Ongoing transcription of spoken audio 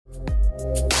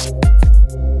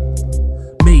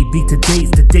Maybe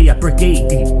today's the day I break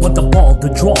 80. Want the ball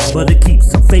to draw, but it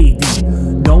keeps on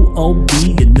fading. No OB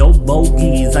and no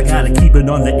bogeys. I gotta keep it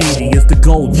on the 80. It's the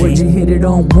goal, G. Would you hit it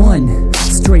on one?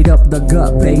 Straight up the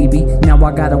gut, baby. Now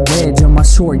I got a wedge on my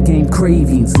short game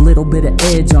cravings. Little bit of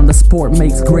edge on the sport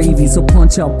makes gravy. So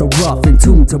punch out the rough and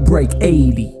tune to break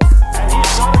 80.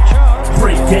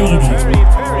 Break 80.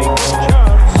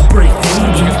 Break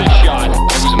 80. Look at this shot. It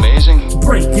was amazing.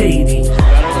 Break 80.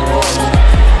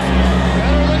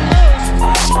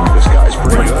 This guy's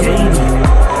pretty Break good.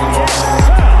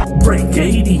 80. Break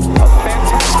 80. A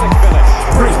fantastic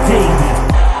finish. Break 80.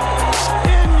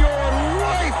 In your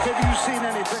life, have you seen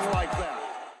anything like that?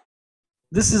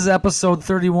 This is episode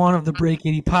 31 of the Break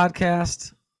 80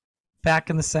 podcast. Back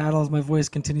in the saddle as my voice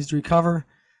continues to recover.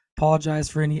 Apologize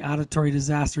for any auditory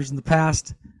disasters in the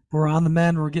past. We're on the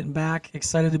mend. We're getting back.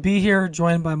 Excited to be here,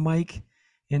 joined by Mike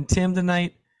and Tim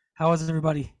tonight. How is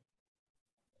everybody?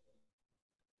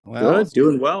 Well, Good,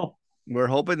 doing well. we're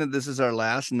hoping that this is our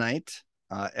last night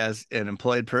as an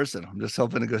employed person. I'm just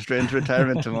hoping to go straight into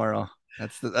retirement tomorrow.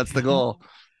 That's the goal.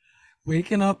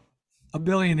 Waking up a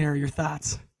billionaire, your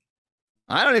thoughts?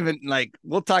 I don't even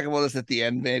we'll talk about this at the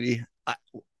end, maybe.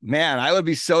 I would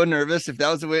be so nervous if that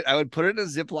was the way. I would put it in a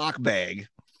Ziploc bag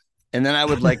and then I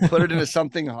would put it into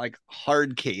something like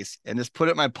hard case and just put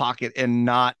it in my pocket and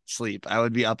not sleep. I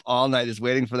would be up all night just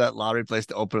waiting for that lottery place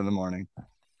to open in the morning.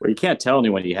 Well, you can't tell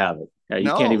anyone you have it. You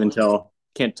No. can't even tell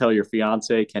your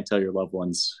fiance, can't tell your loved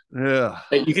ones. Yeah.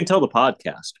 You can tell the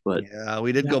podcast, but Yeah,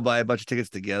 we did go buy a bunch of tickets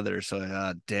together.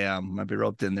 So damn, might be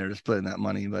roped in there just playing that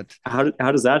money. But how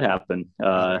does that happen?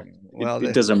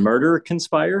 Does a murder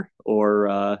conspire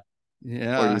or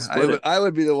yeah, you split it? I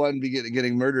would be the one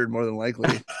getting murdered more than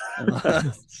likely.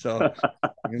 So,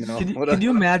 Can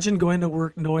you imagine going to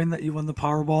work knowing that you won the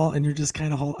Powerball and you're just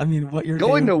kind of what you're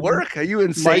going to work? Are you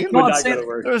insane? Mike would not go to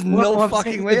work. There's no I'm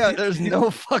fucking saying- way. There's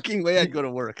no fucking way I'd go to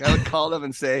work. I would call them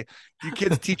and say, "You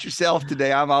kids teach yourself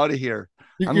today. I'm out of here."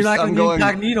 You're not going to be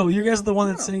incognito. You guys are the one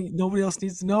that's saying nobody else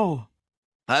needs to know.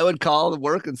 I would call the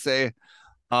work and say,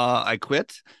 "I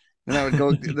quit." Then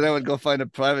I would go find a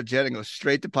private jet and go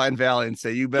straight to Pine Valley and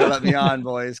say, "You better let me on,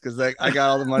 boys, because I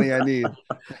got all the money I need."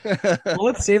 Well,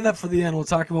 let's save that for the end. We'll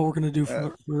talk about what we're going to do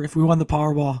for if we won the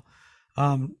Powerball.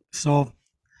 I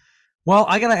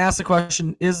got to ask the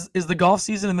question: Is the golf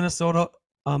season in Minnesota,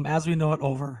 as we know it,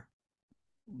 over?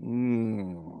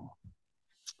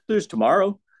 There's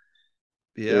tomorrow.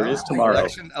 Yeah, There is tomorrow.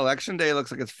 Election day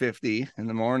looks like it's 50 in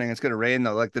the morning. It's going to rain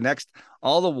though.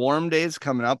 All the warm days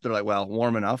coming up, they're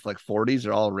warm enough. 40s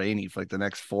are all rainy for the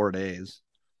next 4 days.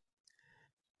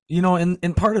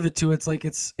 And part of it too, it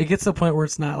gets to the point where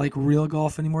it's not real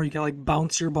golf anymore. You can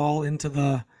bounce your ball into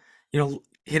the,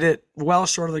 hit it well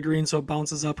short of the green so it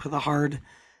bounces up to the hard.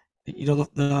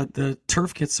 The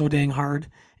turf gets so dang hard,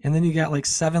 and then you got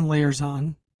 7 layers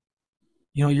on.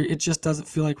 It just doesn't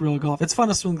feel like real golf. It's fun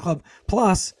to swing the club.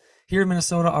 Plus, here in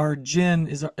Minnesota, our gin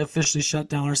is officially shut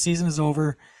down. Our season is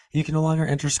over. You can no longer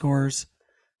enter scores.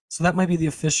 So that might be the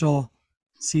official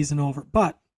season over.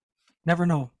 But never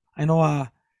know. I know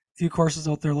a few courses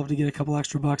out there love to get a couple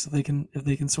extra bucks if they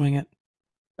can swing it.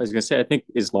 I was gonna say, I think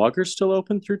is Loggers still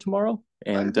open through tomorrow?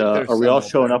 And there's are we all some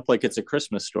showing open. up like it's a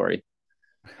Christmas story?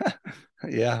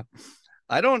 Yeah,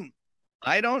 I don't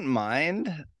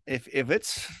mind if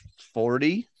it's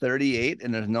 40, 38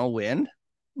 and there's no wind.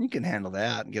 You can handle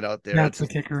that and get out there. That's the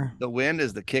kicker. The wind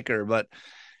is the kicker, but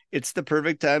it's the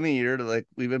perfect time of year to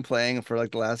we've been playing for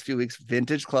the last few weeks,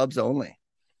 vintage clubs only.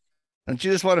 Don't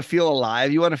you just want to feel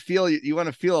alive? You want to feel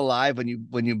alive when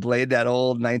you blade that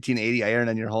old 1980 iron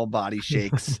and your whole body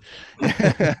shakes.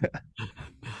 Nothing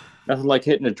like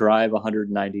hitting a drive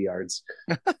 190 yards.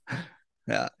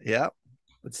 Yeah.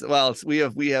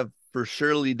 We have for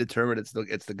surely determined it's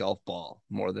the golf ball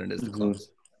more than it is the clubs.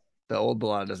 The old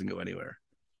ball doesn't go anywhere.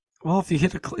 Well, if you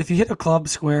hit a club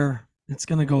square, it's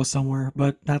gonna go somewhere.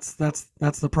 But that's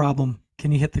the problem.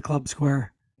 Can you hit the club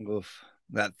square? Oof.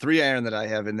 That 3-iron that I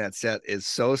have in that set is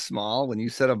so small. When you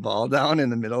set a ball down in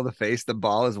the middle of the face, the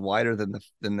ball is wider than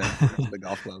the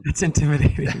golf club. It's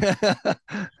intimidating.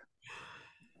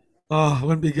 Oh, it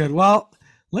wouldn't be good. Well,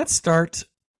 let's start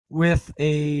with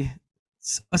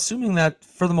assuming that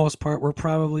for the most part, we're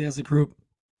probably as a group,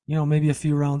 maybe a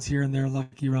few rounds here and there,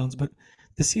 lucky rounds, but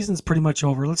the season's pretty much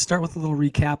over. Let's start with a little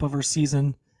recap of our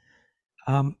season,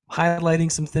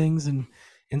 highlighting some things and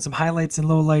some highlights and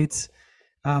lowlights.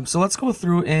 So let's go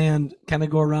through and kind of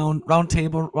go around round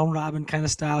table, round robin kind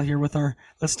of style here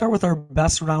let's start with our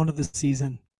best round of the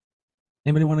season.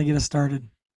 Anybody want to get us started?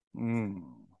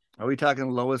 Are we talking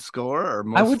lowest score or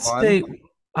most I would fun? say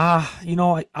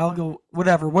I'll go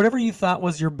whatever you thought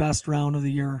was your best round of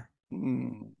the year.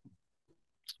 Hmm.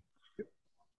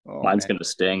 Oh, Mine's man. going to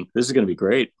sting. This is going to be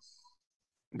great.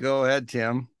 Go ahead,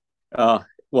 Tim. Uh,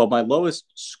 well, my lowest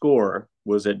score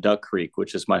was at Duck Creek,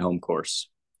 which is my home course.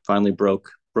 Finally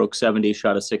broke 70,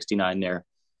 shot a 69 there.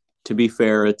 To be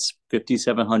fair, it's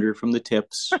 5,700 from the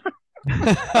tips.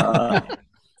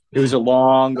 It was a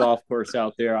long golf course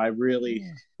out there. I really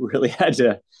had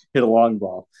to hit a long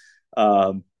ball,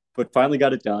 but finally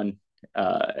got it done.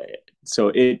 So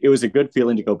it was a good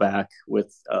feeling to go back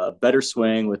with a better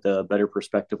swing, with a better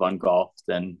perspective on golf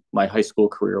than my high school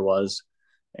career was,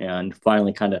 and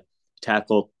finally kind of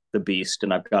tackled the beast.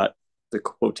 And I've got the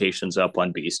quotations up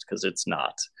on beast because it's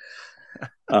not.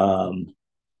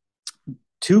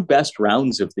 Two best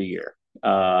rounds of the year.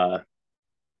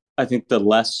 I think the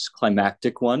less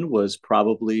climactic one was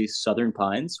probably Southern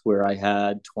Pines, where I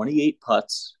had 28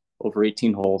 putts over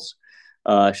 18 holes,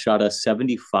 shot a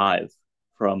 75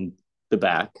 from the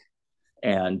back,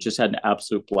 and just had an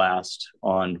absolute blast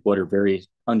on what are very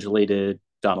undulated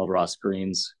Donald Ross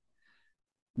greens.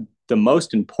 The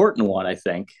most important one, I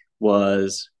think,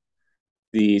 was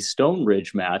the Stone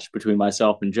Ridge match between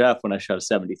myself and Jeff when I shot a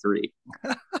 73.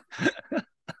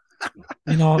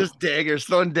 Just daggers,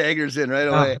 throwing daggers in right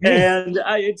away. And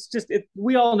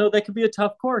we all know that could be a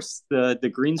tough course.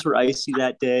 The greens were icy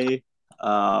that day.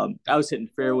 I was hitting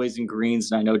fairways and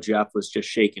greens, and I know Jeff was just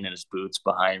shaking in his boots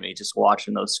behind me, just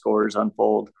watching those scores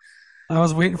unfold. I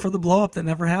was waiting for the blow up that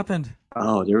never happened.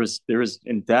 Oh, there was,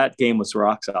 and that game was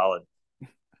rock solid.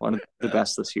 One of the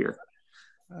best this year.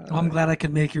 I'm glad I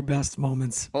could make your best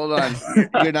moments. Hold on,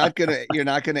 you're not gonna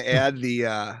add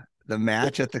the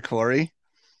match at the quarry.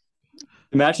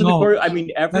 The match at the quarry. I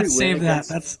mean, let's save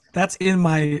that. That's in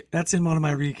one of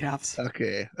my recaps.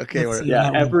 Okay.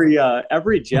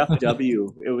 Every Jeff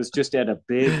W. It was just at a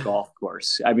big golf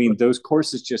course. I mean, those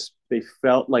courses they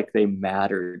felt like they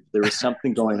mattered. There was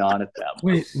something going on at them.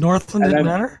 Wait, Northland didn't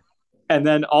matter? And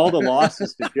then all the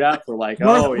losses to Jeff were like,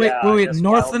 wait,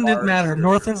 Northland didn't matter.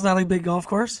 Northland's not a big golf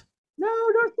course? No,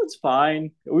 Northland's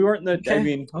fine. We weren't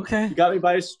okay. You got me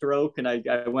by a stroke, and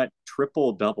I went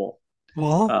triple-double.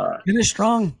 Well, finish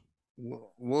strong.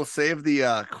 We'll save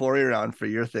the quarry round for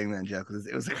your thing then, Jeff, because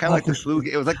it was kind of like the flu.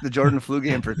 It was like the Jordan flu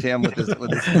game for Tim with his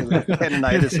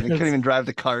tendonitis, and he couldn't even drive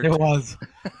the cart. It was.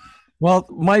 Well,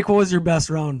 Mike, what was your best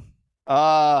round?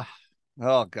 Oh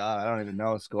God, I don't even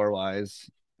know score wise.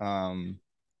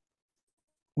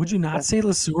 Would you not say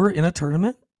LeSueur in a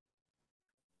tournament?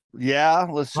 Yeah,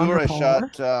 LeSueur I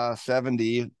shot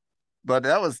 70, but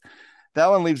that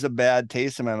one leaves a bad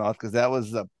taste in my mouth because that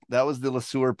was the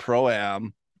LeSueur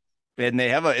Pro-Am, and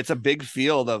it's a big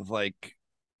field of like,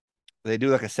 they do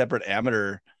like a separate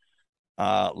amateur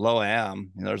low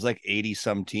am. There's like 80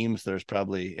 some teams. There's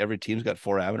probably every team's got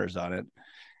 4 amateurs on it,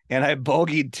 and I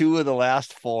bogeyed 2 of the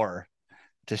last 4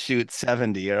 to shoot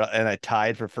 70, and I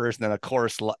tied for first. And then of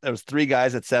course there was 3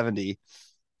 guys at 70,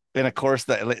 and of course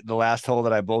the last hole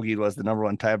that I bogeyed was the number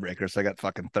 1 tiebreaker, so I got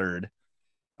fucking third.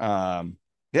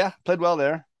 Yeah, played well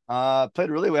there. Played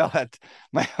really well at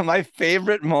my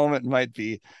favorite moment might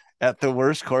be at the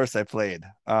worst course I played.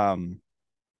 Tim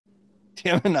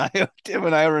and I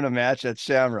were in a match at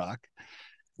Shamrock,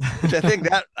 which I think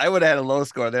that I would have had a low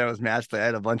score there. It was match play. I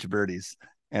had a bunch of birdies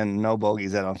and no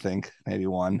bogeys, I don't think, maybe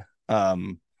 1.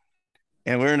 And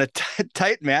we're in a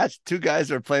tight match. 2 guys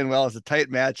are playing well. It's a tight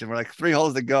match, and we're like 3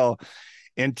 holes to go,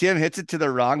 and Tim hits it to the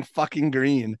wrong fucking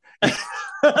green.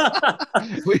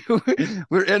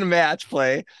 We're in match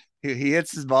play. He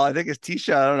hits his ball. I think his tee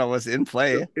shot, I don't know, was in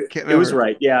play. It was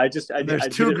right. Yeah, there's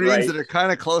 2 greens that are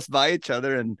kind of close by each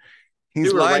other, and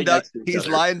he's lined up. He's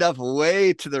lined up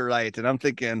way to the right, and I'm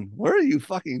thinking, where are you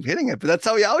fucking hitting it? But that's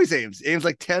how he always aims. Aims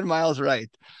like 10 miles right.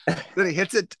 Then he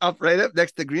hits it right up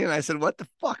next to the green. And I said, "What the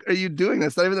fuck are you doing?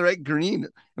 That's not even the right green."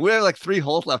 And we have like 3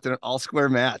 holes left in an all square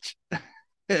match.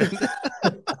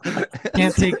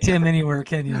 Can't take Tim anywhere,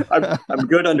 can you? I'm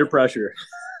good under pressure.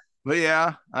 But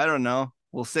yeah, I don't know.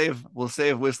 We'll save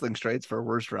Whistling Straits for a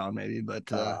worst round maybe. But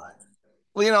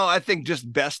well, I think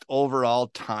just best overall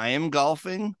time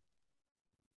golfing.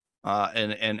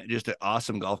 And just an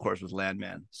awesome golf course with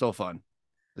Landman. So fun.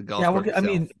 The golf course itself. I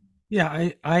mean, yeah,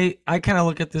 I kind of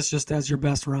look at this just as your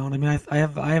best round. I mean, I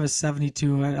have a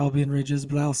 72 at Albion Ridges,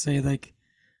 but I'll say like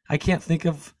I'm trying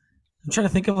to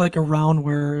think of like a round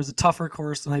where it was a tougher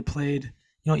course than I played.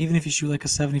 Even if you shoot like a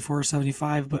 74 or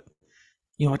 75, but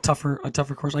a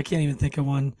tougher course. I can't even think of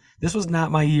one. This was not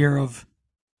my year of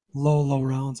low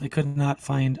rounds. I could not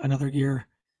find another year.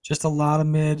 Just a lot of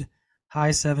mid, high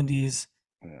 70s,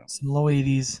 some low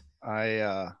 80s.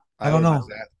 I I don't know.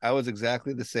 I was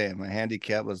exactly the same. My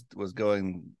handicap was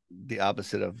going the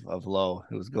opposite of low.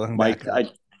 It was going Mike, back.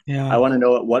 I want to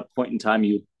know at what point in time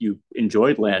you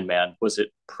enjoyed Landman. Was it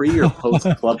pre or post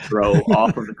club throw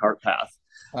off of the cart path?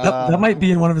 That might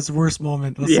be in one of his worst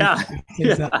moments. Yeah.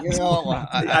 You know,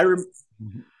 I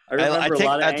remember a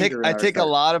lot of anger. I take a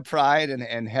lot of pride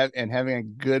in having a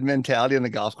good mentality on the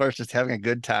golf course, just having a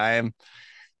good time,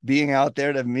 being out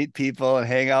there to meet people and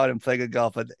hang out and play good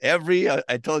golf. But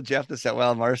I told Jeff this at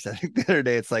Wild Mars, I think the other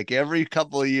day, it's like every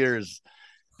couple of years,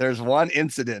 there's one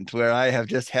incident where I have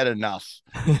just had enough.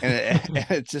 And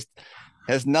it just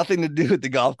has nothing to do with the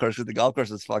golf course, because the golf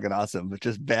course is fucking awesome, but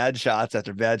just bad shots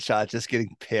after bad shots, just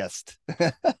getting pissed.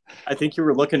 I think you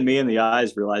were looking me in the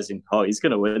eyes, realizing, oh, he's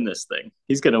going to win this thing.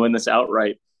 He's going to win this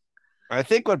outright. I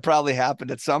think what probably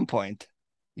happened at some point,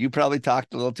 you probably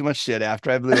talked a little too much shit after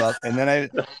I blew up, and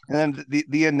then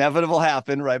the inevitable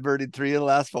happened where I birdied 3 of the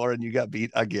last 4, and you got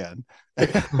beat again.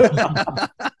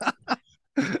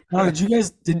 Now, did you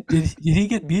guys did he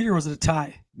get beat, or was it a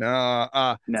tie? No,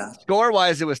 No. Score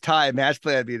wise, it was tie. Match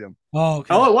play, I beat him. Oh,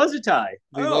 okay. Oh, it was a tie.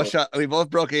 We both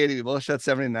broke 80. We both shot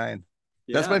 79.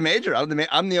 Yeah. That's my major. I'm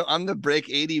the break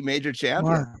 80 major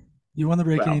champion. You won the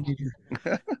break 80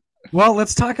 major. Well,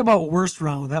 let's talk about worst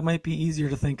round. That might be easier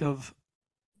to think of.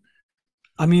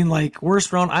 I mean, like,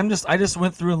 worst round. I just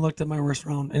went through and looked at my worst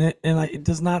round, and it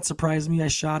does not surprise me. I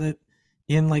shot it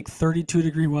in like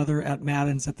 32-degree weather at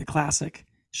Madden's at the Classic.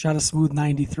 Shot a smooth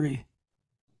 93.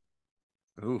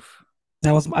 Oof.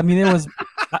 That was. I mean, it was.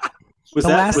 Was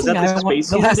that the space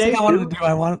heater? The last thing I wanted to do.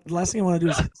 The last thing I want to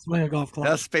do is swing a golf club.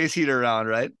 That's space heater round,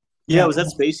 right? Yeah, was that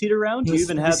space heater round? You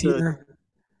even had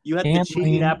the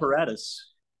cheating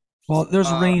apparatus. Well,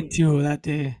 there's rain too that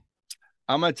day.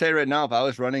 I'm gonna tell you right now, if I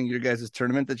was running your guys'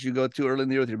 tournament that you go to early in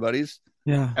the year with your buddies,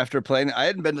 yeah. After playing, I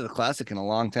hadn't been to the Classic in a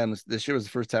long time. This year was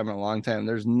the first time in a long time.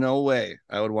 There's no way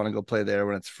I would want to go play there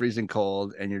when it's freezing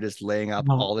cold and you're just laying up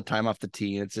all the time off the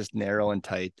tee. It's just narrow and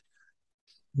tight.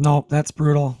 No, that's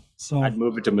brutal. So I'd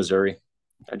move it to Missouri.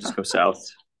 I'd just go south.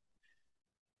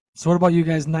 So what about you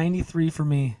guys? 93 for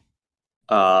me.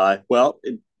 After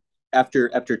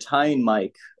tying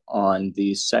Mike on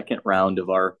the second round of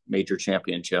our major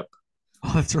championship.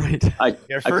 Oh, that's right. I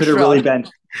could have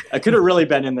really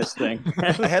been in this thing.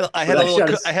 I had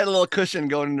a little cushion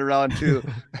going into round 2.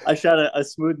 I shot a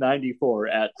smooth 94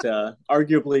 at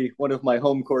arguably one of my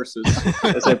home courses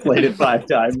as I played it 5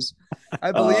 times.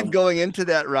 I believe going into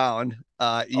that round,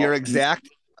 your exact.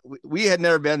 We had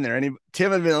never been there.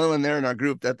 Tim had been the only one there in our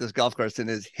group at this golf course,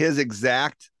 and his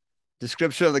exact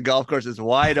description of the golf course is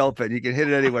wide open. You can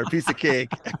hit it anywhere. Piece of cake.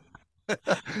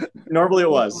 Normally it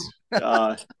was.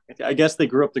 I guess they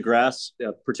grew up the grass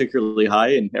particularly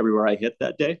high and everywhere I hit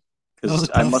that day, because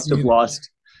I must have lost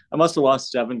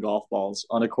 7 golf balls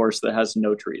on a course that has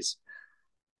no trees.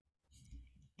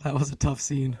 That was a tough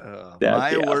scene.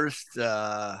 My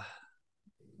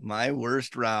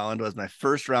worst round was my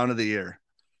first round of the year.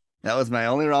 That was my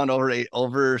only round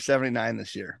over 79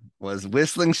 this year. Was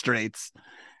Whistling Straits.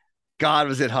 God,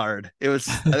 was it hard. It was,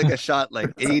 I think I shot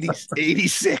like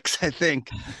 86, I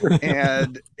think.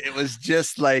 And it was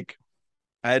just like,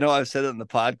 I know I've said it in the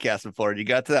podcast before. You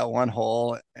got to that one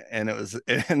hole and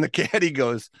the caddy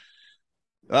goes,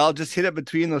 well, just hit it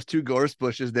between those 2 gorse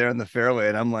bushes there in the fairway.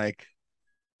 And I'm like,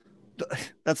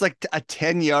 that's like a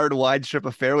 10-yard wide strip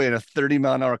of fairway and a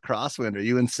 30-mile-an-hour crosswind. Are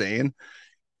you insane?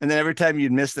 And then every time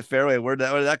you'd miss the fairway, where did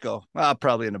that go?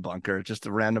 Probably in a bunker. Just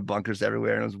the random bunkers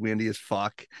everywhere. And it was windy as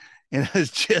fuck. And it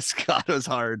was just, God, it was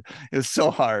hard. It was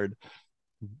so hard.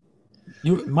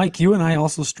 Mike, you and I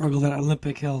also struggled at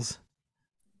Olympic Hills.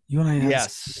 You and I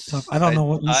had stuff. I don't know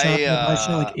what you shot. I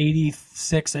shot like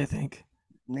 86, I think.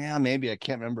 Yeah, maybe. I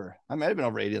can't remember. I might have been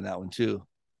over 80 on that one too.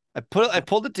 I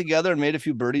pulled it together and made a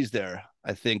few birdies there,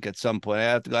 I think, at some point. I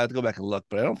have to go back and look,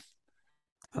 but I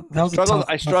don't.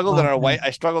 I struggled in our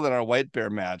white bear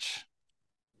match.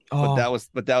 Oh.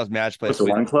 But that was match play. Was the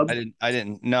one club? I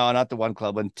didn't. No, not the one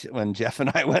club. When Jeff and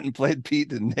I went and played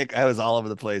Pete and Nick, I was all over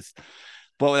the place.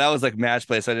 But that was like match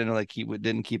play, so I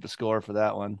didn't keep a score for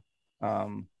that one.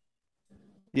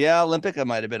 Yeah, Olympic, I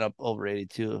might have been up over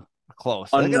 82, close.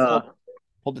 I think I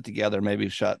pulled it together, maybe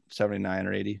shot 79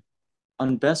 or 80.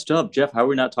 On best of, Jeff, how are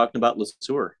we not talking about Le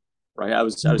Sueur? Right, I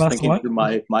was thinking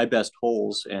through my best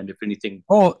holes, and if anything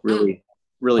really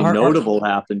notable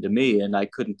happened to me, and I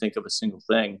couldn't think of a single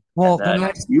thing. Well, the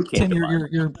next, Tim,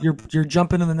 you're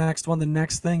jumping in the next one. The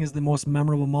next thing is the most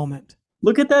memorable moment.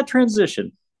 Look at that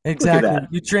transition. Exactly.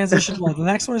 You transition well. The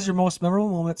next one is your most memorable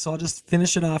moment, so I'll just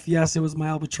finish it off. Yes, it was my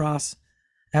albatross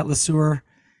at Le Sueur.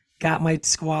 Got my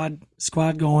squad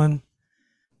going.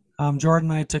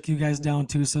 Jordan and I took you guys down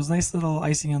too, so it was a nice little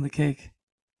icing on the cake.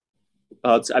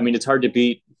 It's hard to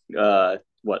beat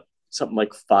something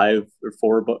like 5 or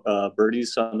 4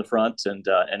 birdies on the front and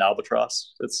an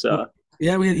albatross. It's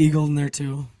Yeah, we had eagle in there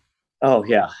too. Oh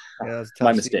yeah, Yeah, it was my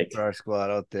tough mistake for our squad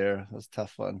out there. It was a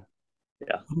tough one.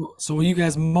 Yeah, So were you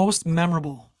guys most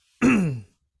memorable?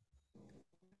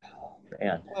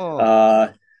 man. Oh.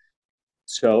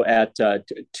 So at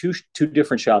two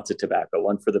different shots at tobacco,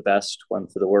 one for the best, one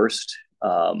for the worst,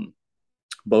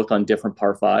 both on different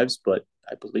par fives. But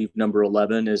I believe number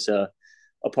 11 is a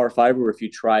par five where if you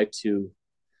try to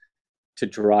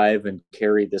drive and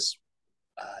carry this,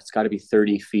 it's got to be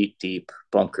 30 feet deep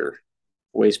bunker,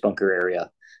 waist bunker area.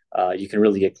 You can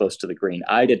really get close to the green.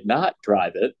 I did not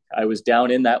drive it. I was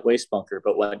down in that waist bunker,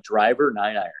 but went driver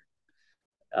 9-iron.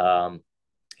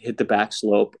 Hit the back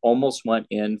slope, almost went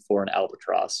in for an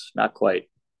albatross, not quite,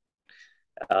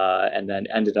 and then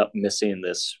ended up missing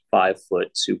this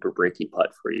 5-foot super breaky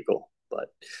putt for eagle. But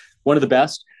one of the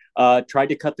best. Tried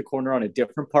to cut the corner on a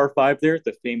different par five there,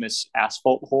 the famous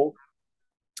asphalt hole,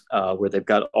 where they've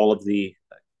got all of the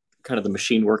kind of the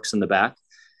machine works in the back,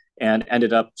 and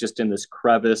ended up just in this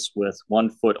crevice with 1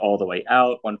 foot all the way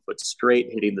out, 1 foot straight,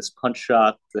 hitting this punch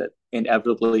shot that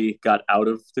inevitably got out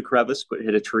of the crevice but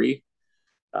hit a tree.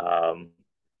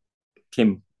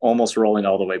 Came almost rolling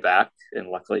all the way back, and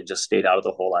luckily just stayed out of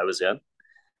the hole I was in.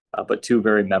 But 2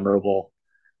 very memorable,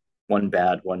 one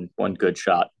bad, one good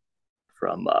shot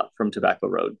from Tobacco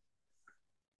Road.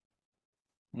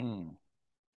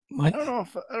 Mike? I don't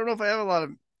know if I have a lot of.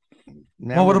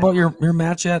 Well, what about your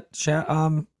match at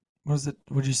what was it?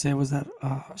 Would you say was that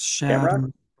Shamrock?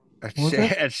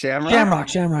 At Shamrock?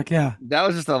 Shamrock, yeah. That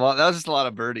was just a lot. That was just a lot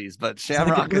of birdies, but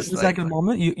Shamrock was like a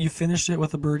moment. You finished it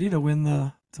with a birdie to win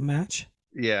the match.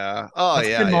 Yeah. Oh, That's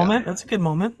yeah. A good moment. That's a good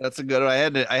moment. That's a good one.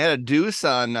 I had a deuce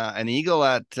on an eagle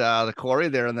at the quarry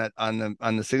there on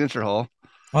the signature hole.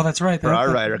 Oh, that's right. For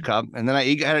our Ryder Cup, and then I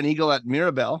had an eagle at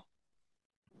Mirabelle.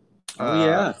 Oh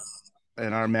yeah.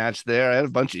 In our match there, I had a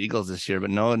bunch of eagles this year, but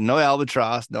no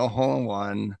albatross, no hole in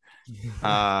one,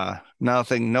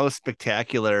 nothing, no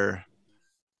spectacular.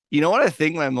 You know what I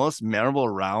think my most memorable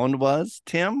round was,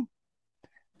 Tim?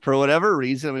 For whatever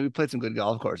reason, I mean, we played some good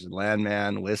golf courses,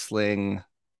 Landman, Whistling,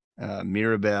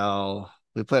 Mirabelle.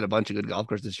 We played a bunch of good golf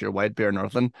courses this year, White Bear,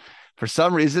 Northland. For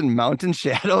some reason, Mountain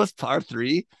Shadows, par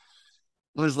 3,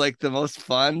 was like the most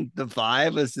fun. The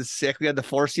vibe was just sick. We had the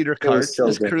 4-seater cart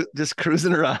just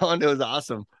cruising around. It was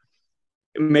awesome.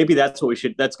 Maybe that's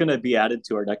going to be added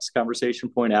to our next conversation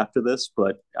point after this,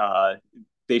 but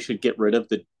they should get rid of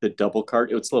the double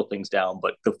cart. It would slow things down,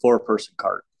 but the 4-person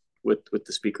cart with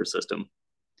the speaker system.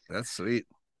 That's sweet.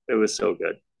 It was so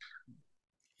good.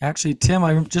 Actually, Tim,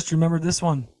 I just remembered this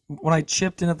one when I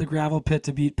chipped in at the gravel pit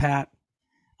to beat Pat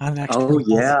on an extra. Oh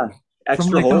yeah. Extra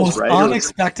from like holes, the most right?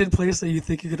 unexpected place that you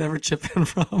think you could ever chip in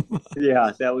from.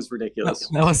 Yeah, that was ridiculous.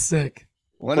 That was sick.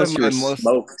 One of my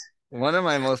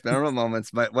most memorable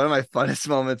moments, one of my funnest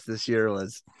moments this year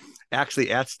was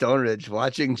actually at Stone Ridge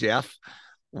watching Jeff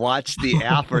watch the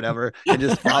app or whatever and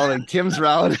just following Tim's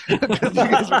round because you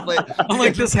guys were playing. I'm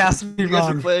like, this has to be wrong. You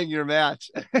guys were playing your match.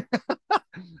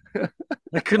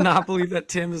 I could not believe that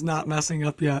Tim is not messing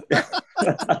up yet.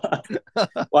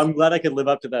 Well, I'm glad I could live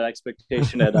up to that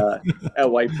expectation at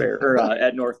White Bear or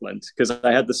at Northland, because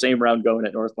I had the same round going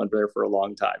at Northland there for a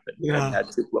long time and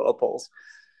had 2 blow-up holes.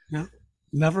 Yeah,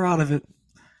 never out of it.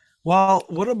 Well,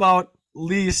 what about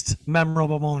least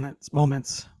memorable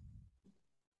moments?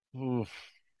 Oof.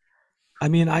 I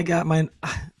mean, I got mine.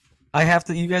 I have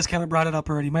to. You guys kind of brought it up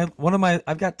already.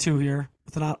 I've got 2 here.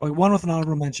 One with an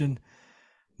honorable mention.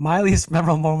 My least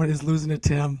memorable moment is losing to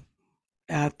Tim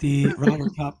at the Ryder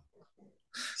Cup.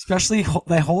 Especially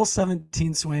that hole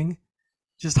 17 swing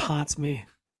just haunts me.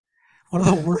 One of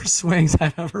the worst swings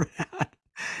I've ever had.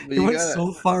 It went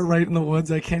so far right in the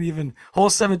woods. I can't even. Hole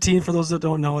 17, for those that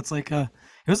don't know, it's like I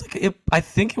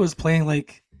think it was playing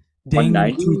like dang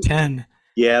 210.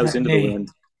 Yeah, it was into the wind.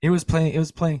 It was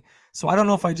playing. So I don't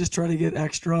know if I just tried to get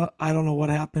extra. I don't know what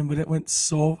happened, but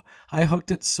I hooked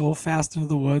it so fast into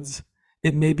the woods.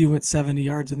 It maybe went 70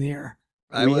 yards in the air.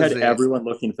 We had everyone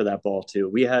looking for that ball too.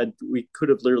 We could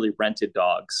have literally rented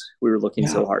dogs. We were looking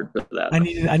so hard for that.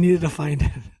 I needed to find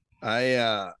it.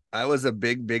 I was a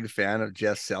big fan of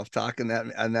Jeff's self-talk on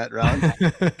that round,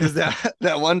 because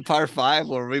that one par 5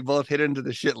 where we both hit into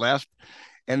the shit left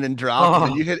and then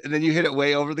dropped, and then you hit it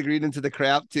way over the green into the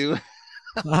crap too.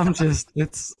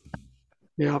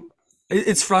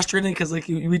 It's frustrating because like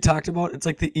we talked about, it's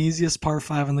like the easiest par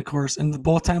 5 in the course, and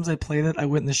both times I played it, I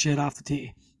went in the shit off the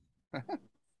tee.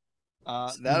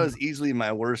 That was easily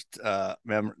my worst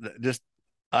memory. Just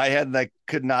I had like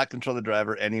could not control the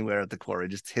driver anywhere at the quarry,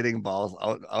 just hitting balls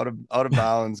out of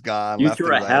bounds, gone You left threw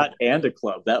and a right. hat and a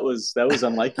club. That was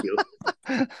unlike you.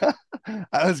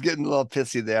 I was getting a little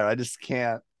pissy there. I just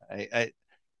can't. I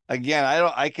again,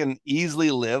 I can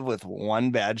easily live with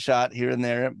one bad shot here and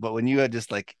there, but when you had just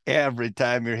like every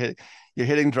time you're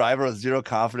hitting driver with zero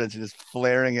confidence, you're just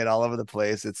flaring it all over the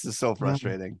place. It's just so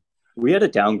frustrating. We had a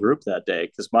down group that day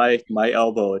because my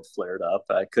elbow had flared up.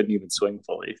 I couldn't even swing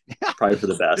fully. Probably for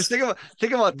the Just best.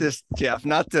 think about this, Jeff.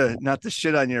 Not to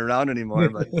shit on you around anymore,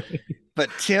 but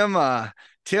Tim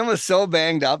was so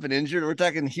banged up and injured. We're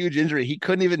talking huge injury. He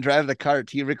couldn't even drive the cart.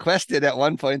 He requested at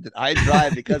one point that I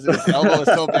drive because his elbow was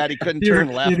so bad he couldn't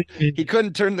turn left. He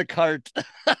couldn't turn the cart.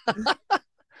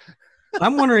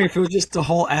 I'm wondering if it was just the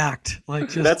whole act, like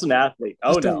just That's an athlete.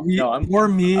 Oh no, no, I'm or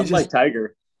me. I'm Just, like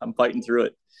Tiger. I'm fighting through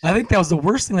it. I think that was the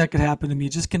worst thing that could happen to me.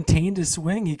 Just contained his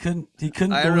swing. He couldn't go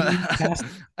past.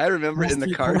 I remember in the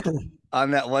three cart quarter.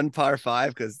 on that one par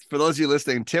five, because for those of you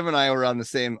listening, Tim and I were on the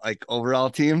same like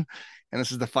overall team, and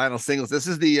this is the final singles. This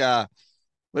is the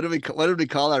what did we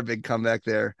call our big comeback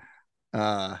there?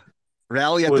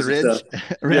 Rally at the Ridge.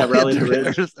 Rally at the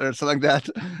Ridge. or something like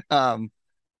that.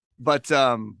 But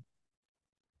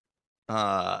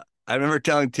I remember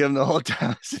telling Tim the whole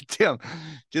time, I said, Tim,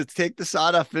 just take the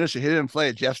sawed off finish and hit it and play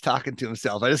it. Jeff's talking to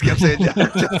himself. I just kept saying,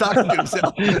 Jeff's talking to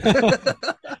himself.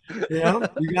 Yeah,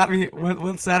 you got me.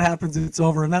 Once that happens, it's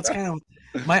over. And that's kind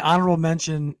of my honorable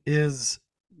mention is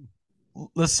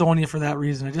Lasonia for that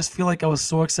reason. I just feel like I was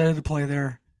so excited to play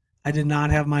there. I did not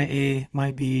have my A,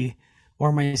 my B,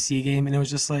 or my C game. And it was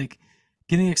just like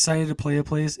getting excited to play a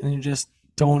place and you just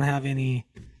don't have any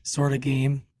sort of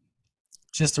game.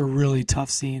 Just a really tough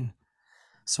scene.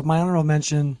 So my honorable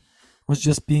mention was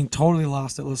just being totally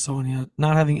lost at Lasonia,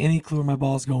 not having any clue where my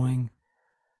ball's going.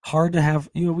 Hard to have,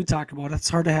 we talked about it. It's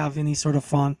hard to have any sort of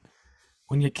fun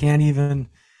when you can't even,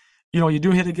 you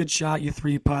do hit a good shot, you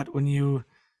three putt. When you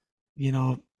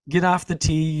get off the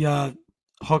tee,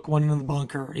 hook one into the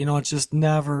bunker. It's just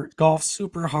never, golf's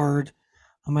super hard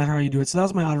no matter how you do it. So that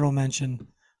was my honorable mention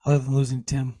other than losing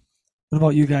Tim. What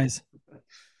about you guys?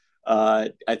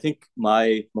 I think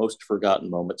my most forgotten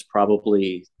moment's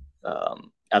probably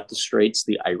at the Straits,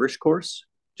 the Irish course,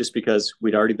 just because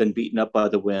we'd already been beaten up by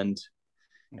the wind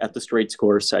at the Straits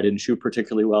course. I didn't shoot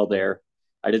particularly well there.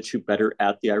 I did shoot better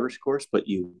at the Irish course, but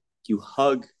you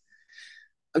hug.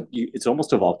 It's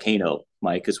almost a volcano,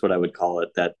 Mike, is what I would call it.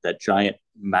 That giant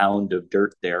mound of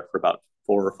dirt there for about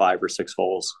 4 or 5 or 6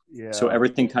 holes. Yeah. So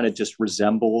everything kind of just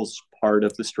resembles part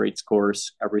of the Straits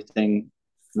course. Everything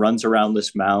runs around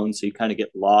this mound, so you kind of get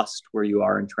lost where you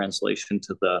are in translation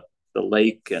to the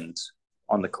lake and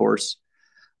on the course.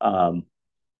 And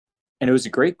it was a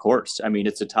great course. I mean,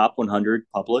 it's a top 100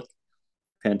 public,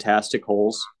 fantastic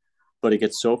holes, but it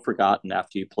gets so forgotten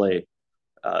after you play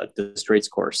the Straits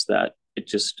course that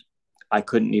I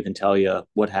couldn't even tell you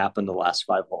what happened the last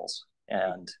 5 holes.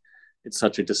 And it's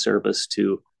such a disservice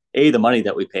to A, the money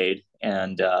that we paid,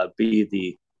 and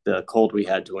B, the cold we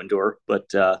had to endure,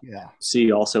 but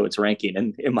C, also its ranking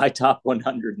and in my top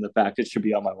 100, and the fact it should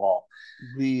be on my wall.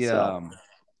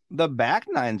 The back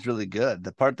nine's really good.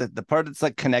 The part that's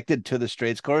like connected to the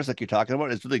Straits course, like you're talking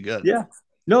about, is really good. Yeah,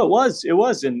 no, it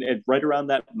was, and right around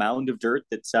that mound of dirt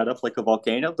that sat up like a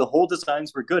volcano. The whole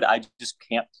designs were good. I just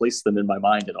can't place them in my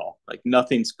mind at all. Like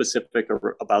nothing specific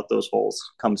about those holes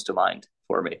comes to mind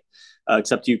for me,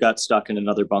 except you got stuck in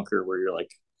another bunker where you're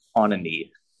like on a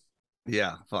knee.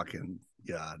 Yeah, fucking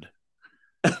God.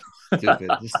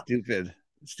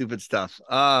 Stupid stuff.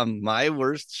 My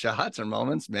worst shots or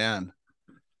moments, man.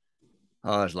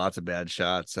 Oh, there's lots of bad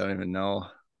shots. I don't even know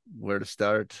where to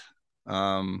start.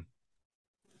 Well,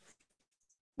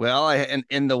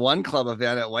 in the one club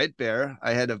event at White Bear,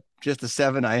 I had just a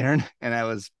 7 iron, and I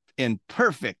was in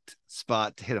perfect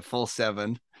spot to hit a full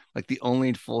 7, like the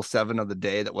only full 7 of the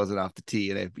day that wasn't off the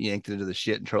tee, and I yanked it into the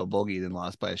shit and throw a bogey and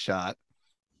lost by a shot.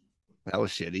 That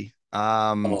was shitty.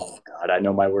 Oh God, I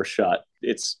know my worst shot.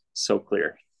 It's so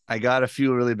clear. I got a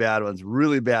few really bad ones,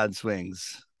 really bad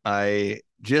swings. I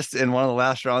just in one of the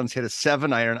last rounds hit a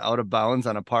 7 iron out of bounds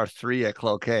on a par 3 at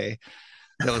Cloquet.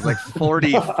 That was like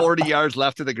 40 yards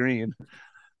left of the green.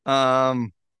 For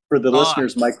the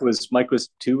listeners, Mike was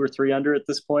 2 or 3 under at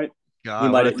this point. God,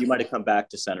 you might have come back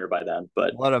to center by then,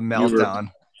 but what a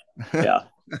meltdown. Yeah.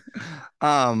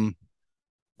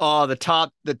 Oh, the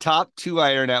top 2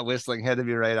 iron at Whistling had to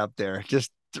be right up there, just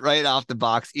right off the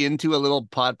box into a little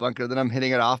pot bunker. Then I'm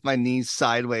hitting it off my knees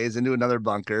sideways into another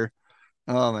bunker.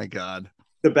 Oh my God.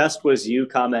 the best was you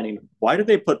commenting, why did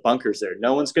they put bunkers there?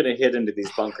 No one's going to hit into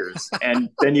these bunkers. And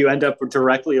then you end up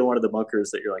directly in one of the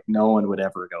bunkers that you're like, no one would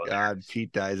ever go there. God,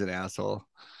 Pete Dye's an asshole.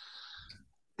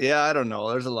 Yeah, I don't know.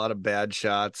 There's a lot of bad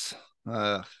shots.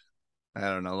 I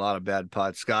don't know, a lot of bad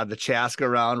putts. God, the Chaska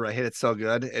round where I hit it so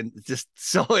good and just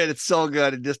so hit it so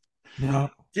good. It just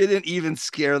didn't even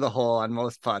scare the hole on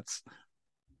most putts.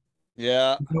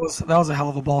 Yeah. That was a hell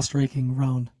of a ball striking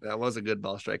round. That was a good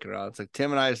ball striking round. It's like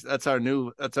Tim and I, that's our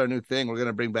new thing. We're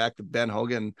gonna bring back the Ben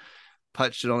Hogan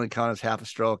putt should only count as half a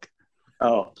stroke.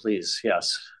 Oh, please,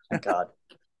 yes. Thank God.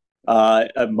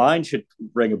 Mine should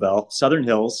ring a bell. Southern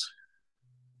Hills,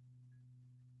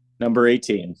 number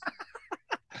 18.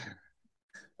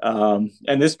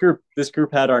 And this group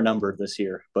had our number this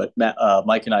year, but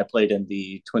Mike and I played in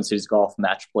the Twin Cities Golf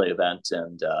match play event,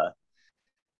 and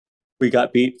we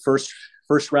got beat first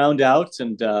round out,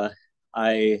 and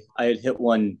I had hit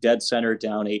one dead center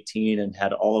down 18 and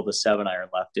had all of a 7-iron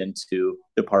left into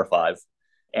the par 5,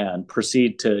 and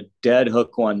proceed to dead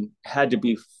hook one, had to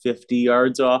be 50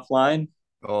 yards offline.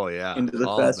 Oh yeah, into the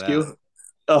fescue.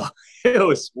 Oh, it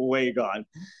was way gone.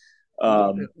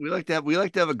 We like to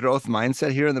have a growth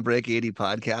mindset here in the Break 80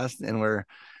 podcast, and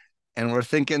we're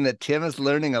thinking that Tim is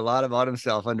learning a lot about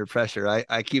himself under pressure.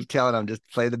 I keep telling him just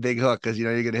play the big hook because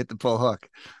you're gonna hit the pull hook.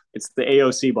 It's the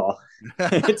AOC ball.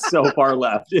 It's so far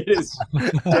left. It is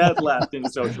dead left in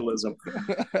socialism.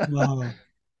 Wow.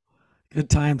 Good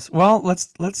times. Well,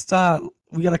 let's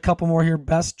we got a couple more here.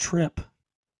 Best trip.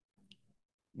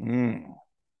 You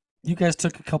guys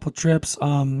took a couple trips.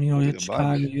 You hit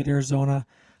Chicago, you hit Arizona.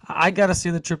 I got to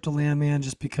say the trip to Landman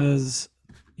just because,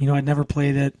 I'd never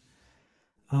played it.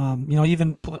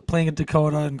 Even playing at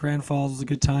Dakota and Grand Falls was a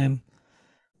good time.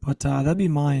 But that'd be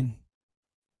mine.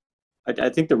 I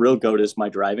think the real GOAT is my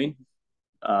driving.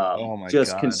 Oh my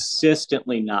just God.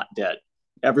 Consistently not dead.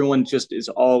 Everyone just is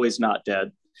always not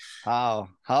dead. How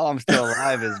I'm still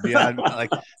alive is beyond like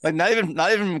not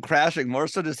even crashing, more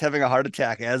so just having a heart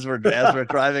attack as we're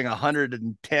driving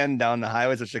 110 down the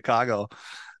highways of Chicago.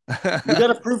 We got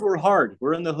to prove we're hard.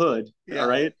 We're in the hood. Yeah. All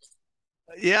right.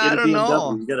 Yeah. I don't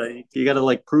know. You gotta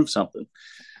like prove something.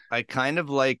 I kind of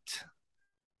liked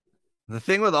the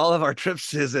thing with all of our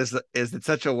trips is it's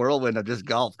such a whirlwind of just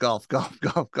golf.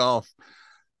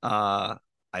 I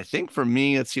think for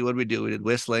me, let's see what we do. We did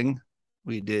Whistling,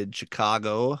 we did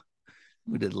Chicago,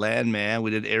 we did Landman,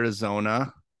 we did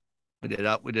Arizona, we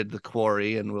did the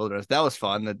Quarry and Wilderness. That was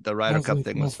fun. The Ryder Cup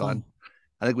thing was fun.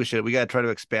 I think we got to try to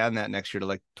expand that next year to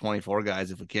like 24 guys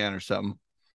if we can or something.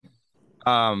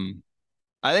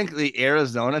 I think the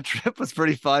Arizona trip was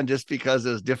pretty fun just because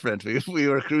it was different. We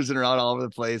were cruising around all over the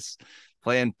place,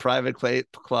 playing private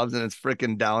clubs, and it's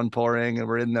freaking downpouring, and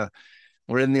we're in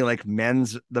the like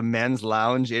men's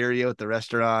lounge area with the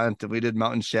restaurant, and we did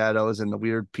Mountain Shadows and the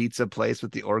weird pizza place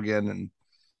with the organ. And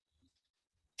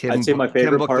I'd say my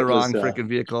favorite booked part the wrong was freaking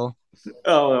vehicle.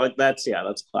 Oh, that's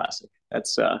classic.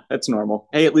 That's normal.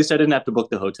 Hey, at least I didn't have to book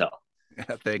the hotel.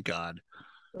 Yeah, thank God.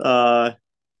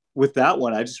 With that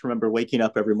one, I just remember waking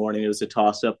up every morning. It was a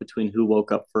toss up between who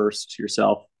woke up first,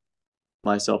 yourself,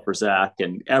 myself, or Zach,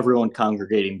 and everyone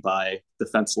congregating by the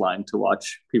fence line to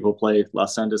watch people play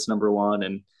Las Sendas #1,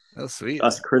 and sweet.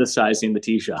 Us criticizing the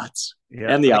tee shots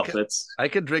and the outfits. I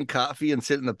could drink coffee and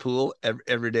sit in the pool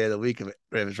every day of the week if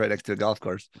it's right next to a golf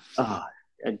course.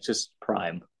 And just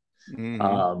prime.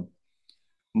 Mm-hmm.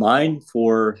 Mine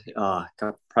for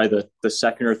probably the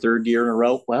second or third year in a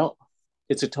row. Well,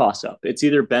 it's a toss-up. It's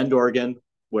either Bend, Oregon,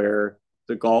 where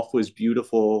the golf was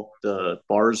beautiful, the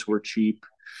bars were cheap,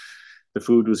 the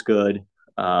food was good,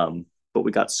 but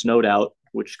we got snowed out,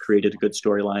 which created a good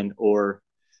storyline, or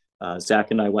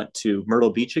Zach and I went to Myrtle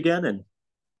Beach again, and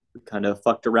we kind of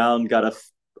fucked around, got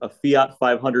a Fiat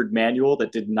 500 manual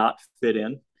that did not fit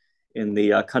in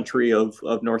the country of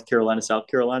North Carolina, South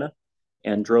Carolina,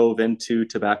 and drove into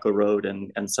Tobacco Road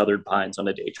and Southern Pines on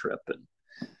a day trip. And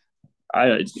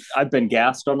I've been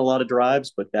gassed on a lot of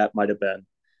drives, but that might have been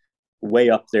way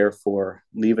up there for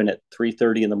leaving at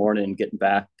 3:30 in the morning and getting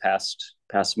back past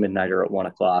midnight or at 1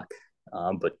 o'clock.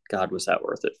 But God, was that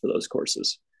worth it for those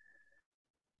courses.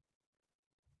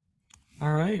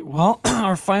 All right. Well,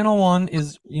 our final one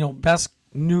is, best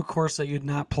new course that you'd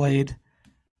not played,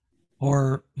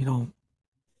 or,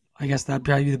 I guess that'd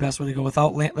probably be the best way to go.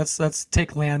 Without let's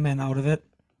take Landman out of it.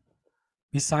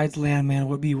 Besides Landman,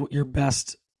 what would be your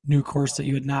best new course that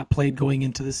you had not played going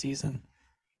into the season?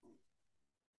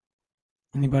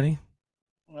 Anybody?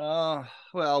 Well,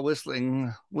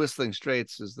 Whistling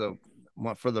Straits is the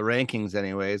one for the rankings,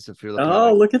 anyways. If you're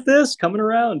looking look at this coming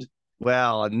around.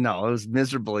 Well, no, it was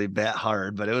miserably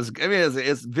hard, but it was. I mean,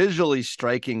 it's visually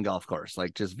striking golf course.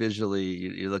 Like just visually,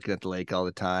 you're looking at the lake all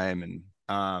the time, and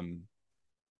trying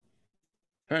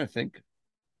to think.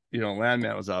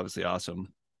 Landman was obviously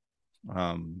awesome.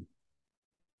 I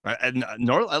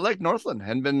like Northland.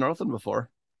 Hadn't been Northland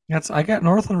before. I got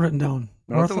Northland written down.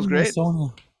 Northland was great.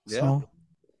 Minnesota. Yeah.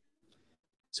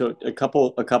 So a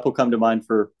couple come to mind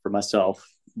for myself,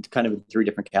 kind of in three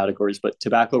different categories, but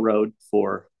Tobacco Road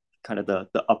for kind of the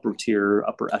upper tier,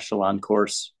 upper echelon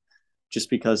course, just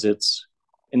because it's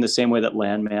in the same way that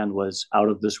Landman was out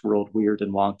of this world, weird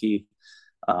and wonky.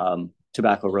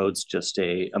 Tobacco Road's just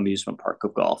a amusement park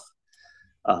of golf.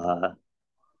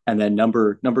 And then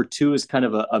number two is kind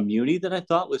of a muni that I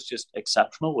thought was just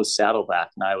exceptional, was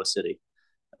Saddleback in Iowa City.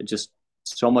 Just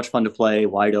so much fun to play,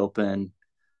 wide open,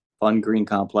 fun green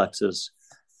complexes.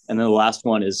 And then the last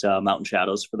one is Mountain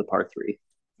Shadows for the par 3.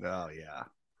 Oh yeah.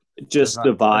 Just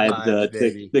the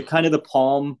vibe, the kind of the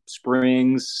Palm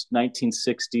Springs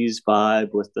 1960s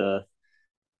vibe with the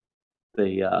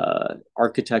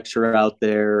architecture out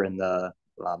there and the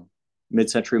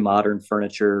mid-century modern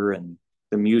furniture and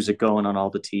the music going on all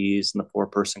the tees and the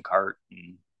 4-person cart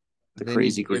and the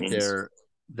crazy greens.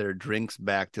 Their drinks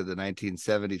back to the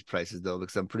 1970s prices though,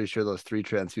 because I'm pretty sure those 3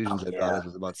 transfusions I bought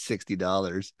was about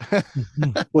 $60.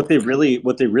 What they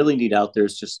really need out there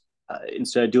is just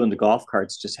instead of doing the golf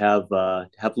carts, just have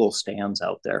little stands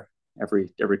out there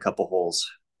every couple holes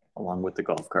along with the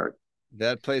golf cart.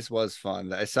 That place was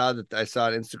fun. I saw on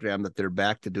Instagram that they're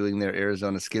back to doing their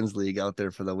Arizona Skins League out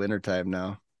there for the winter time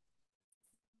now.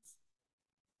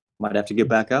 Might have to get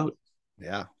back out.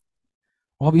 Yeah.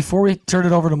 Well, before we turn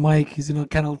it over to Mike, he's going to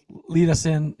kind of lead us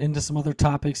into some other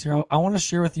topics here. I want to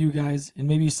share with you guys, and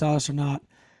maybe you saw this or not,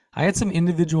 I had some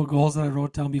individual goals that I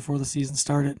wrote down before the season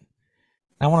started.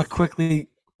 I want to quickly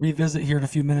revisit here in a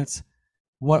few minutes.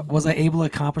 What was I able to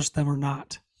accomplish them or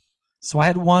not? So I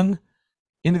had one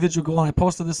individual goal, and I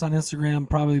posted this on Instagram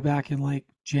probably back in like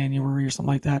January or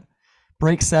something like that.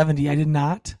 Break 70. I did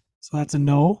not, so that's a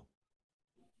no.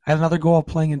 I had another goal of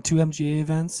playing in 2 MGA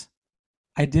events.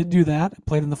 I did do that. I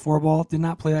played in the 4-ball. Did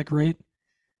not play that great.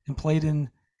 And played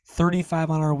in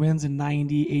 35-mile-an-hour winds in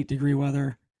 98-degree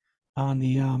weather on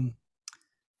the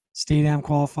State Am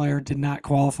qualifier. Did not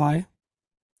qualify.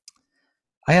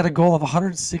 I had a goal of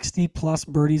 160-plus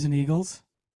birdies and eagles,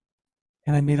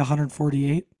 and I made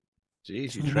 148.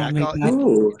 Jeez, So you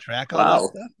track all that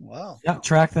stuff? Wow. Yeah,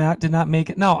 track that. Did not make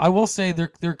it. Now, I will say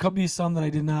there could be some that I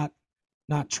did not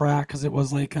track because it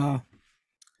was like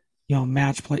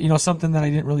match play, something that I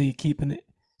didn't really keep in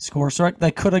score. So I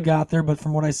could have got there, but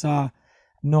from what I saw,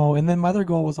 no. And then my other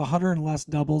goal was 100 and less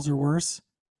doubles or worse.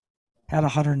 Had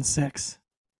 106.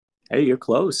 Hey, you're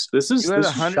close. This is you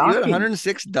had shocking.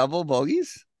 106 double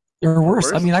bogeys? Or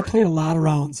worse. I mean, I played a lot of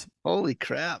rounds. Holy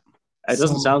crap. It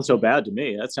doesn't sound so bad to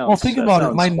me. That sounds. Well, think about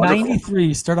it. My wonderful.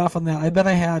 93, start off on that. I bet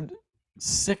I had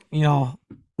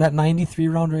that 93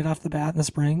 round right off the bat in the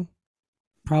spring.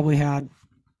 Probably had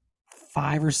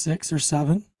 5 or 6 or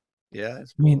 7. Yeah.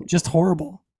 I mean, just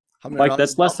horrible. Like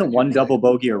that's less than one double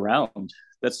bogey a round.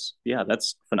 That's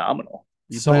phenomenal.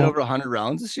 You played over 100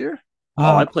 rounds this year?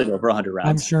 I played over 100 rounds.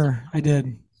 I'm sure I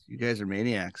did. You guys are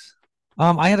maniacs.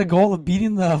 I had a goal of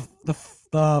beating the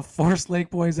Forest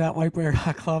Lake boys at White Bear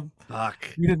Yacht Club.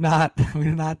 Fuck. We did not do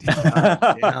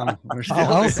that. Yeah,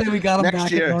 I'll say we got them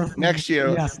back year. at Northland. Next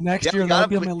year. Yes, next year that'll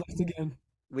be on my list again.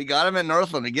 We got him at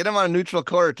Northland. We get him on a neutral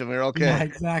court, and we're okay. Yeah,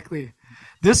 exactly.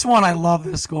 This one, I love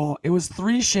this goal. It was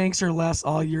 3 shanks or less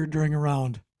all year during a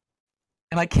round.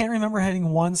 And I can't remember hitting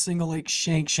one single, like,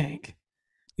 shank.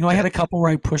 I had a couple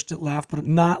where I pushed it left, but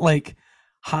not like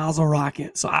Hazel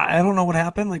Rocket. So I don't know what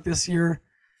happened. Like, this year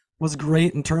was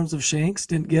great in terms of shanks.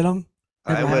 Didn't get them.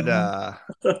 I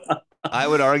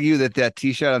would argue that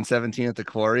tee shot on 17 at the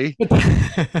quarry,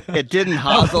 it didn't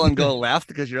hosel and go left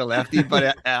because you're a lefty,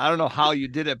 but I don't know how you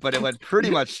did it, but it went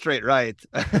pretty much straight right.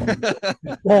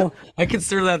 Well, I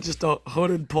consider that just a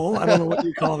hooded pull. I don't know what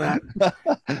you call that.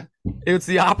 It's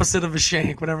the opposite of a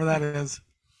shank, whatever that is.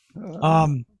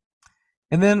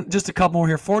 And then just a couple more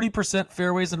here. 40%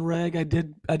 fairways and reg. I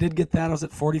did get that. I was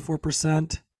at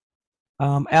 44%.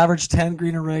 Average 10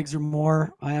 green and regs or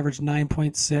more. I averaged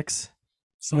 9.6.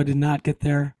 So I did not get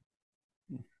there.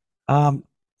 My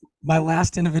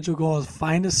last individual goal is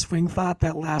find a swing thought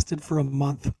that lasted for a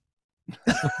month.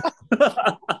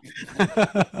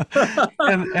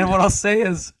 and what I'll say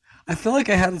is I feel like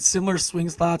I had similar swing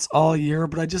thoughts all year,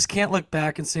 but I just can't look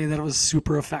back and say that it was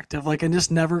super effective. Like I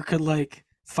just never could like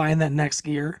find that next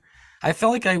gear. I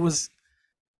felt like I was,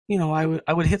 I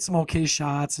would hit some okay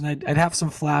shots and I'd have some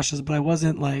flashes, but I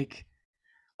wasn't like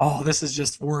oh, this is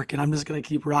just working. I'm just gonna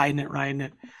keep riding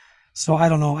it. So I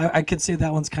don't know. I could say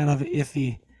that one's kind of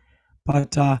iffy.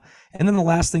 But and then the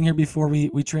last thing here before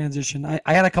we transition,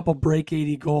 I had a couple break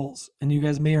 80 goals, and you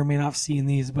guys may or may not have seen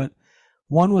these, but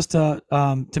one was to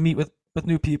meet with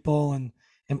new people and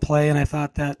play, and I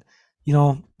thought that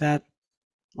that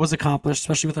was accomplished,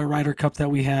 especially with our Ryder Cup that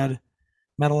we had.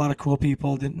 Met a lot of cool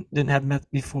people, didn't have met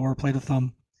before, played with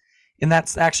them, and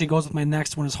that's actually goes with my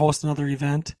next one is host another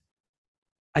event.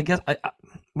 I guess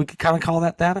we could kind of call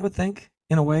that I would think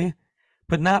in a way,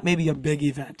 but not maybe a big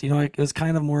event. It was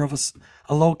kind of more of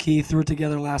a low key, threw it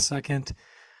together last second.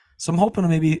 So I'm hoping to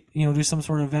maybe do some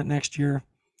sort of event next year.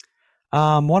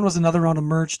 One was another round of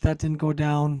merch that didn't go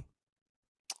down.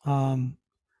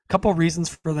 Couple of reasons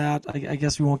for that. I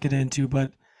guess we won't get into,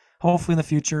 but hopefully in the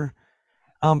future.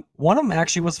 One of them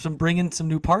actually was from bringing some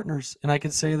new partners, and I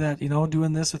could say that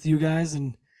doing this with you guys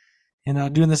and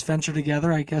doing this venture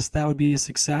together, I guess that would be a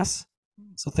success.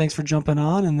 So thanks for jumping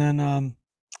on, and then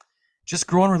just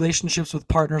growing relationships with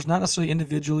partners, not necessarily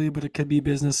individually, but it could be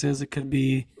businesses, it could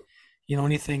be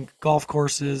anything, golf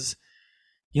courses.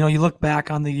 You look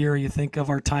back on the year, you think of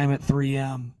our time at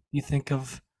 3M, you think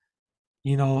of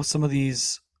some of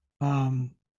these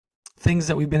things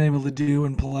that we've been able to do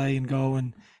and play and go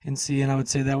and see, and I would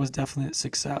say that was definitely a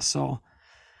success. So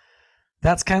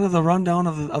that's kind of the rundown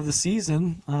of the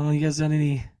season. I don't know, you guys got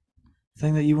anything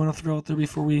that you want to throw out there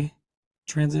before we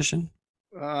transition?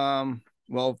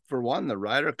 Well, for one, the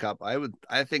Ryder Cup,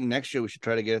 I think next year we should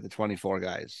try to get it to 24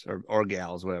 guys or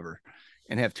gals, whatever,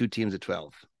 and have 2 teams of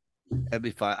 12. That'd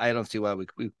be fine. I don't see why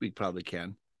we probably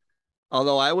can.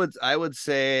 Although I would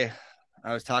say,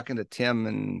 I was talking to Tim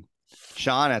and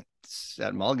Sean at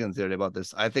Mulligan's the other day about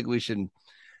this. I think we should.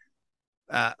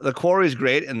 The quarry is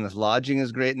great and the lodging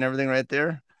is great and everything right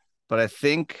there, but I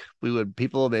think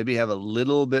people maybe have a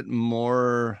little bit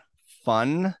more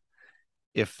fun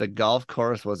if the golf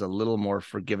course was a little more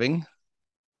forgiving.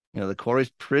 The quarry's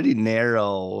pretty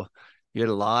narrow. You had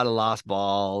a lot of lost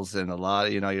balls and a lot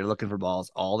of, you're looking for balls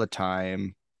all the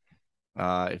time.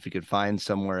 If you could find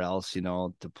somewhere else,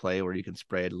 to play where you can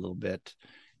spray it a little bit,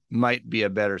 might be a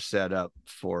better setup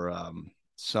for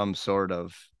some sort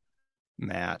of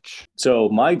match. So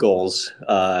my goals,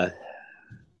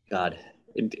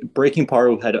 breaking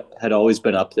par had always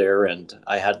been up there, and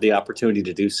I had the opportunity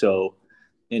to do so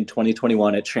in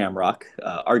 2021 at Shamrock,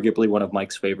 arguably one of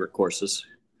Mike's favorite courses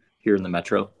here in the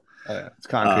Metro. It's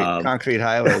concrete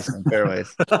highways and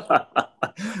fairways,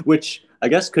 which I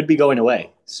guess could be going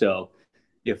away. So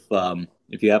if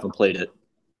you haven't played it,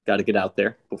 got to get out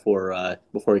there before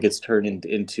it gets turned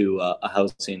into a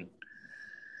housing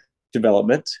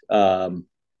development.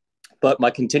 But my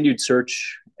continued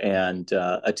search and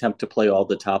attempt to play all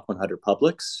the top 100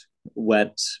 publics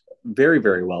went very,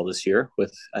 very well this year,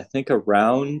 with I think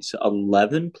around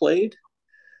 11 played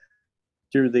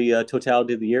through the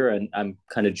totality of the year, and I'm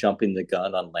kind of jumping the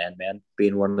gun on Landman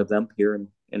being one of them here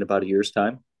in about a year's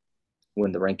time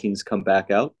when the rankings come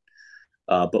back out.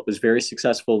 But was very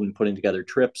successful in putting together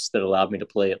trips that allowed me to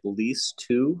play at least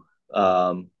 2,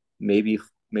 maybe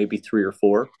 3 or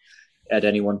 4 at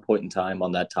any one point in time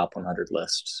on that top 100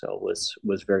 list. So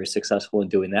was very successful in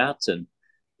doing that, and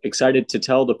excited to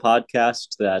tell the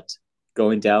podcast that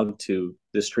going down to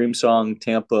the Stream Song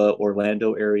Tampa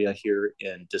Orlando area here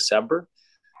in December,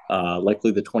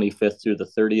 likely the 25th through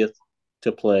the 30th,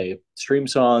 to play Stream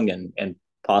Song and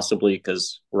possibly,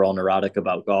 because we're all neurotic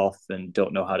about golf and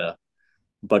don't know how to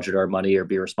budget our money or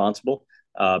be responsible,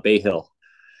 Bay Hill.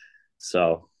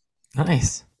 So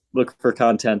Nice. Look for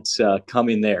content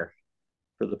coming there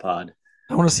for the pod.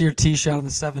 I want to see your tee shot on the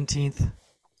 17th.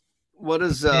 What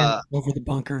is over the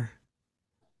bunker?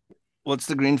 What's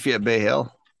the green fee at Bay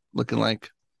Hill looking like?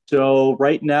 So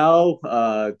right now,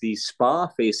 the spa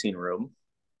facing room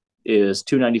is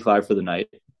 $295 for the night,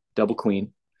 double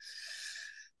queen.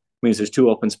 Means there's 2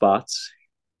 open spots.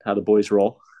 How the boys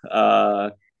roll.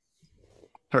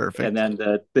 Perfect. And then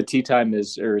the tee time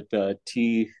the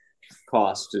tee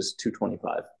cost is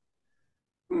 $225.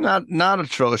 Not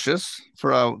atrocious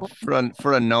for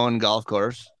a known golf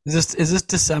course. Is this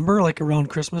December, like around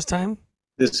Christmas time?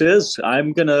 This is.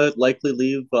 I'm gonna likely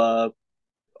leave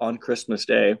on Christmas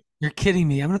Day. You're kidding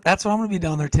me. That's what I'm gonna be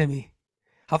down there, Timmy.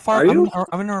 How far are you?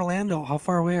 I'm in Orlando. How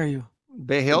far away are you?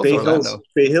 Bay Hill, Orlando.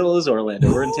 Bay Hill is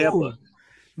Orlando. We're in Tampa.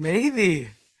 Maybe.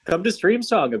 Come to Stream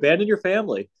Song. Abandon your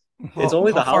family. It's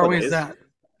only the how far holidays. away is that?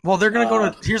 Well, they're gonna go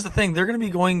to. Here's the thing. They're gonna be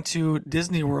going to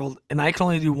Disney World, and I can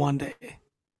only do one day.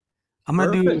 I'm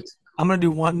gonna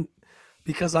do one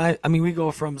because I mean we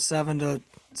go from 7 to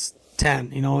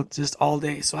 10. It's just all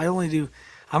day. So I'm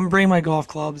gonna bring my golf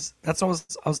clubs. That's what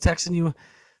I was texting you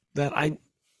that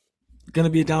gonna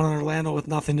be down in Orlando with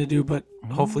nothing to do, but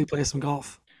hopefully play some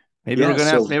golf. Maybe Yeah, we're gonna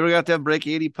so- have maybe we're gonna have to have break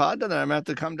 80 pod down there. I'm gonna have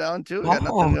to come down too. We got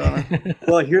nothing going on. okay.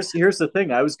 Well, here's the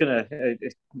thing. I was gonna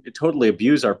totally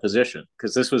abuse our position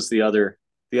because this was the other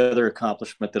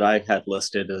accomplishment that I had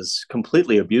listed as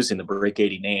completely abusing the Break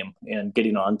 80 name and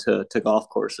getting on to golf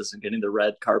courses and getting the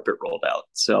red carpet rolled out.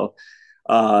 So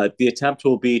the attempt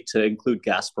will be to include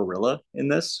Gasparilla in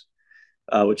this,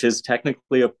 which is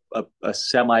technically a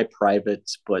semi-private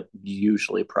but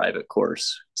usually private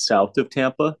course south of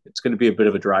Tampa. It's going to be a bit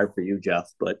of a drive for you, Jeff,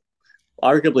 but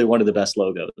arguably one of the best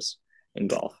logos in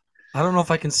golf. I don't know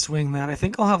if I can swing that. I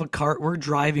think I'll have a cart. We're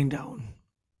driving down.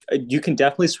 You can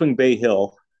definitely swing Bay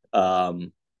Hill.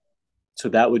 So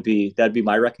that'd be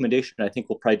my recommendation. I think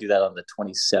we'll probably do that on the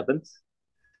 27th.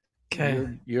 Okay.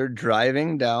 You're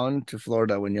driving down to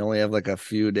Florida when you only have like a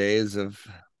few days of.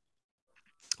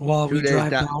 Well, 2 we days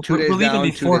drive down- down. 2 We're days leaving down,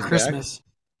 2 before days back. Christmas.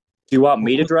 Do you want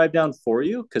me to drive down for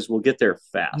you? Because we'll get there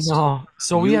fast. No.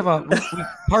 So we have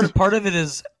part of it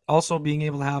is also being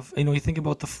able to have, you think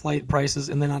about the flight prices,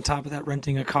 and then on top of that,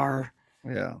 renting a car.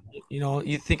 Yeah.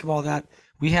 You think about that.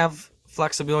 We have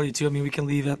flexibility too. I mean, we can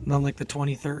leave on like the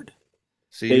 23rd.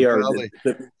 So They you are probably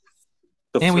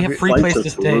And we have free flights place are to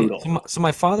stay. brutal. So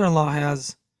my father-in-law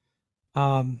has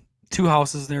 2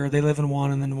 houses there. They live in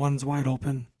one, and then one's wide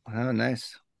open. oh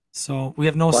nice. So we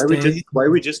have no Why stay. are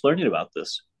we just learning about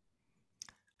this?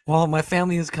 Well, my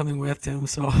family is coming with him,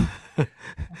 so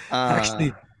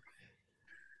actually,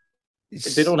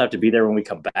 They don't have to be there when we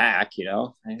come back,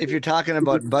 If you're talking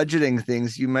about budgeting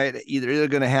things, you might either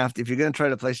going to have to, if you're going to try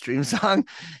to play Stream Song,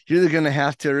 you're either going to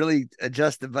have to really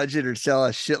adjust the budget or sell a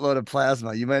shitload of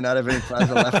plasma. You might not have any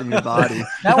plasma left in your body.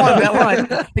 that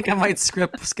one, I think I might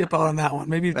skip out on that one.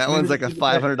 Maybe That one's like a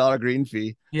 $500 green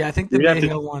fee. Yeah, I think the We'd have Bay to-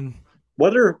 Hill one.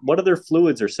 What other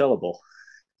fluids are sellable?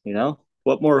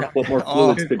 What more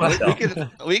fluids could you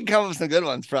sell? We can come up with some good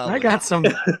ones, probably. I got some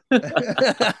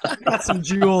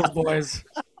jewels, boys.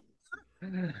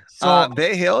 So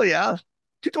Bay Hill, yeah.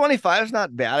 225 is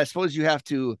not bad. I suppose you have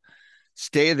to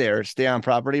stay on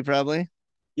property, probably.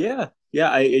 Yeah.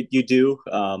 You do.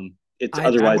 It's I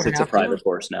otherwise would it's a have to. private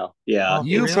course now. Yeah, Oh,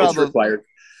 You it's probably- required.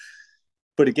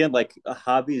 But again, like a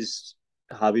hobby's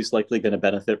likely going to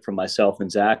benefit from myself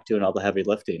and Zach doing all the heavy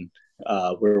lifting.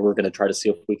 Where we're going to try to see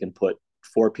if we can put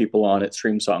 4 people on at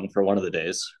Stream Song for one of the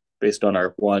days based on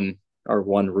our one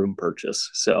room purchase.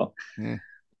 So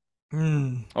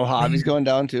Oh, Hobby's going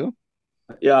down too.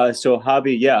 yeah, so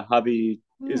Hobby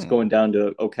is going down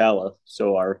to Ocala.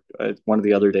 So our one of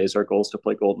the other days, our goal is to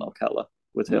play Golden Ocala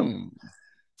with him.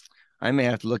 I may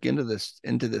have to look into this.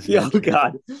 Yeah, oh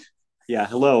God. Yeah,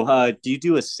 hello. Do you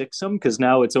do a sixum? Because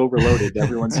now it's overloaded.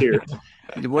 Everyone's here.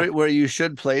 Where you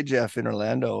should play, Jeff, in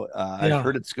Orlando. Yeah. I've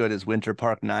heard it's good. Is Winter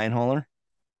Park 9-holer.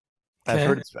 Okay.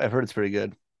 I've heard it's pretty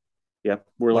good. Yeah,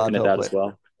 we're looking at that as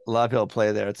well. A lot of people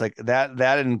play there. It's like that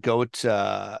and Goat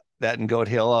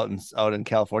Hill out in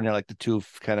California, like the 2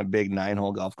 kind of big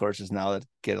 9-hole golf courses now that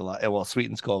get a lot. Well, Sweet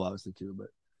and Skull obviously too, but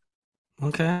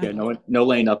Okay. Yeah, no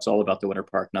lane up's all about the Winter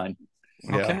Park 9.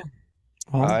 yeah. Okay.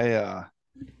 Well,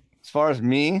 As far as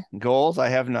me goals, I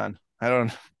have none. I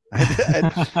don't.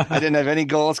 I didn't have any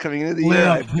goals coming into the year.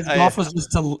 live.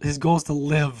 His goal is to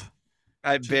live.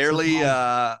 I barely.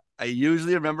 I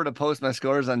usually remember to post my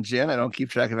scores on Gin. I don't keep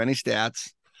track of any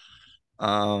stats.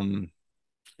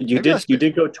 You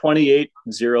did go 28,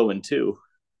 0, and 2.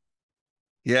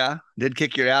 Yeah, did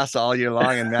kick your ass all year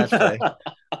long in match play.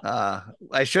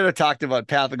 I should have talked about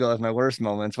Pathago as my worst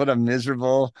moments. What a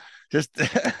miserable, just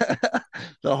the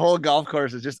whole golf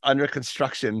course is just under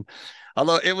construction.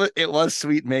 Although it was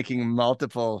sweet making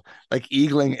multiple, like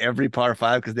eagling every par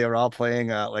 5 because they were all playing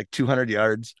like 200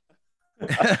 yards.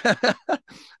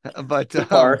 But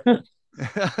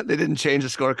they didn't change the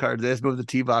scorecard. They just moved the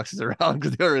tee boxes around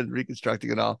because they were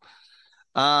reconstructing it all.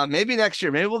 Maybe next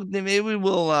year. Maybe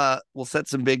we'll set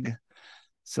some big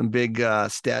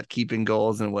stat keeping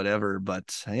goals and whatever.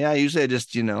 But yeah, usually I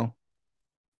just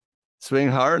swing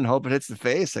hard and hope it hits the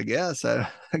face. I guess I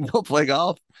go play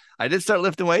golf. I did start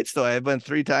lifting weights though. I've been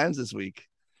 3 times this week.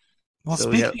 Well,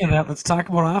 So, speaking of that, let's talk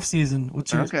about off season.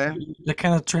 Okay. That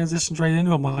kind of transitions right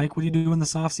into it, Mike. What do you do in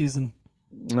this off season?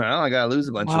 Well, I gotta lose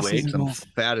a bunch of weight. Off-season I'm goals.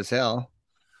 fat as hell.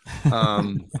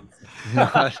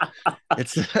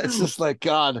 It's just like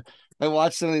God. I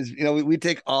watch some of these. We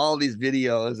take all these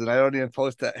videos, and I don't even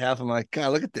post that half. I'm like,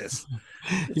 God, look at this.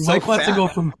 It's Mike so wants to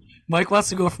fat. Mike wants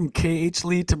to go from KH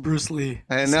Lee to Bruce Lee.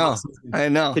 I know. I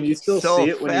know. Can you still So see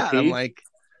it when you fat. pee? I'm like,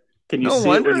 Can you no see it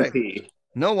wonder when I- you pee?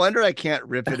 no wonder I can't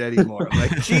rip it anymore. I'm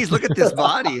like, geez, look at this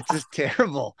body. It's just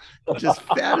terrible. Just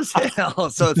fat as hell.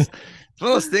 So it's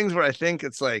one of those things where I think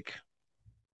it's like,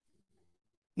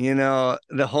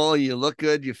 the whole you look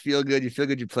good, you feel good,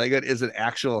 you play good is an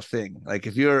actual thing. Like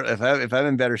if I'm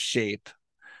in better shape,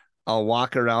 I'll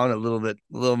walk around a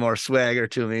little more swagger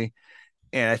to me.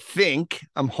 And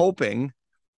I'm hoping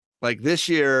like this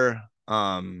year,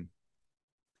 the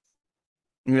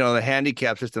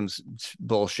handicap system's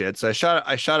bullshit. So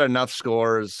I shot enough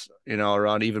scores,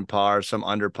 around even par, some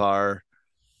under par,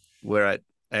 where it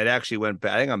actually went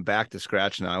back. I think I'm back to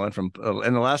scratch now. I went from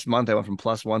in the last month, I went from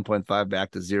plus 1.5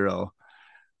 back to zero.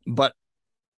 But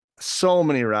so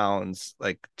many rounds,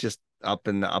 like just up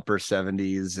in the upper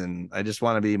 70s, and I just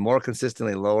want to be more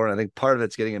consistently lower. And I think part of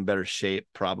it's getting in better shape,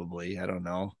 probably. I don't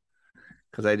know,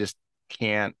 because I just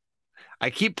can't. I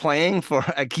keep playing for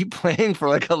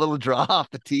like a little draw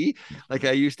off the tee, like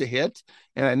I used to hit,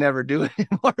 and I never do it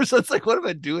anymore. So it's like, what am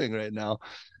I doing right now?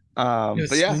 But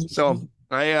Yes. yeah, so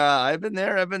I've been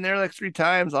there. I've been there like 3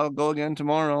 times. I'll go again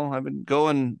tomorrow. I've been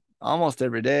going almost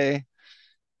every day.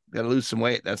 Got to lose some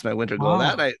weight. That's my winter goal.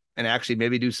 That Wow. night, and actually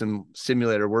maybe do some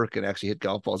simulator work and actually hit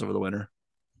golf balls over the winter.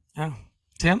 Yeah.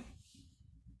 Tim?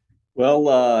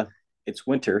 Well, it's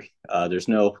winter. There's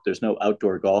no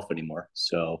outdoor golf anymore,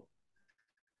 so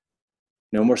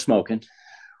no more smoking.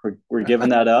 We're giving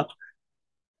that up.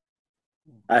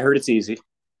 I heard it's easy.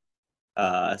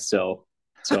 So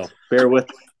bear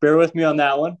with me on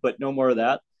that one, but no more of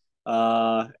that.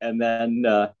 And then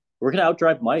we're gonna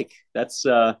outdrive Mike. That's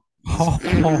You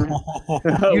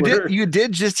did we're you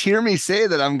did just hear me say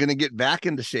that I'm gonna get back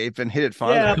into shape and hit it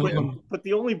yeah, farther. but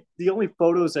the only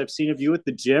photos I've seen of you at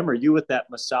the gym are you with that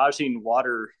massaging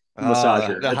water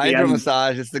massager The at the hydro end.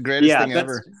 massage, it's the greatest Yeah, thing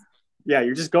ever.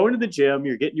 you're just going to the gym,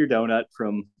 you're getting your donut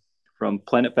from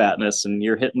Planet Fatness, and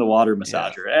you're hitting the water Yeah.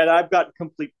 massager. And I've got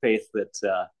complete faith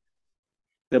that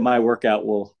my workout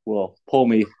will pull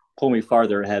me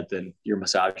farther ahead than your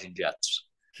massaging jets.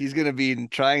 He's gonna be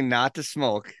trying not to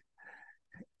smoke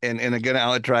and gonna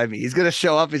outdrive me. He's gonna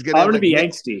show up. He's gonna I'm have gonna like be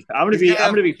angsty. I'm gonna be he's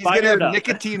gonna have fired up.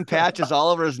 nicotine patches all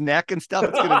over his neck and stuff.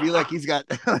 It's gonna be like he's got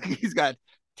like he's got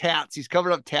tats. He's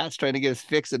covered up tats trying to get his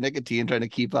fix of nicotine, trying to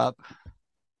keep up.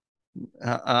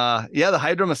 Yeah, the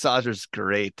hydro massager is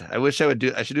great. I should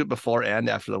do it before and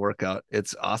after the workout.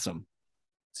 It's awesome.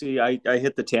 See, I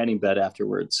hit the tanning bed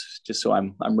afterwards, just so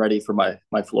I'm ready for my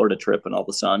Florida trip and all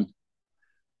the sun.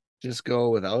 Just go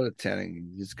without a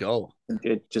tanning. Just go.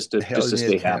 It just The to hell just you to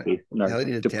need a stay tan. happy in The our hell you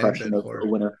need a tanning depression bed of for. the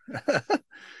winter.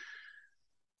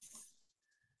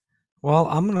 Well,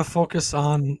 I'm gonna focus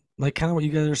on like kind of what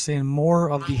you guys are saying, more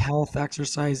of the health,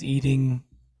 exercise, eating,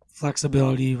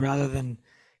 flexibility, rather than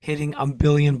hitting a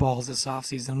billion balls this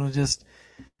offseason.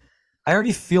 I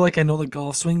already feel like I know the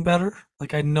golf swing better.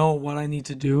 Like I know what I need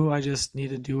to do. I just need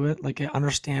to do it. Like I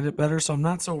understand it better, so I'm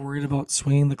not so worried about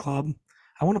swinging the club.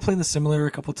 I want to play in the simulator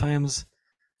a couple times,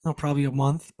 probably a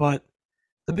month. But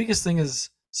the biggest thing is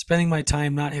spending my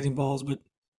time not hitting balls, but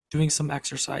doing some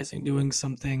exercising, doing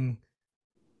something,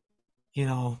 you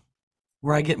know,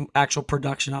 where I get actual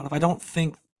production out of. I don't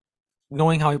think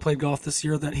knowing how I played golf this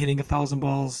year that hitting 1,000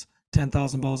 balls,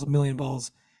 10,000 balls, a million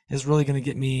balls is really going to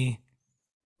get me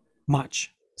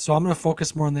much. So I'm going to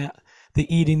focus more on the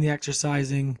eating, the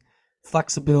exercising,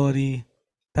 flexibility,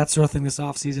 that sort of thing this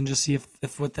off season. Just see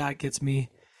if what that gets me.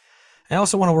 I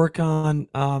also want to work on,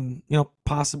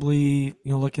 possibly,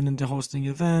 looking into hosting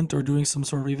an event or doing some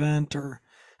sort of event or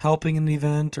helping an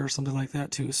event or something like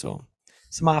that too. So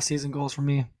some off season goals for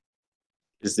me.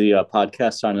 Is the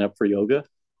podcast signing up for yoga?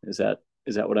 Is that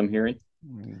what I'm hearing?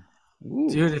 Ooh.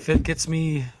 Dude, if it gets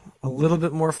me a little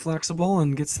bit more flexible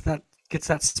and gets that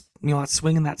that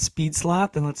swing in that speed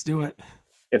slot, then let's do it.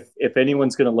 If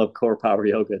anyone's gonna love core power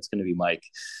yoga, it's gonna be Mike.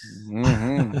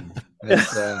 Mm-hmm.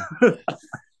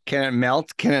 Can it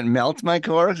melt? Can it melt my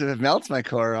core? If it melts my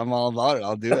core, I'm all about it.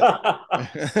 I'll do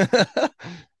it.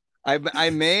 I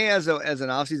may as an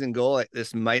off-season goal.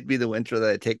 This might be the winter that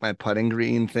I take my putting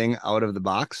green thing out of the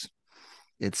box.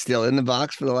 It's still in the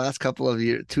box for the last couple of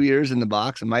years, 2 years in the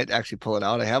box. I might actually pull it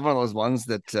out. I have one of those ones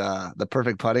that the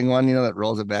perfect putting one, that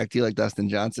rolls it back to you like Dustin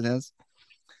Johnson has.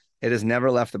 It has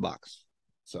never left the box.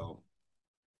 So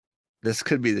this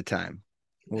could be the time.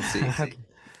 We'll see.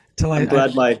 I'm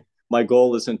glad my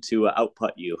goal isn't to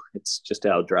outputt you. It's just to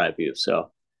outdrive you.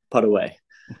 So putt away.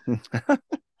 I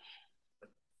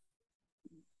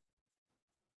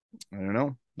don't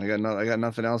know. I got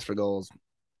nothing else for goals.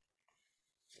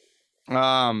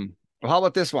 Well, how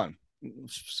about this one?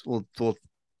 We'll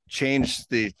change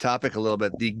the topic a little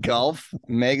bit. The Golf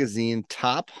Magazine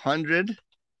Top 100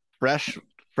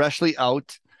 freshly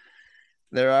out.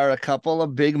 There are a couple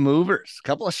of big movers, a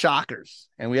couple of shockers,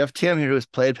 and we have Tim here who's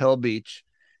played Pebble Beach.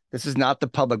 This is not the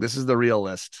public. This is the real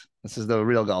list. This is the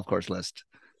real golf course list.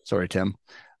 Sorry, Tim.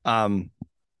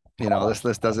 This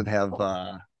list doesn't have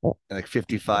like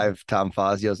 55 Tom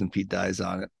Fazios and Pete Dyes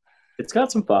on it. It's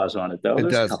got some Foz on it though. It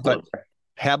There's a does, couple but of there.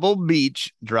 Pebble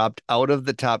Beach dropped out of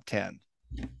the top 10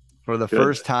 for the Good.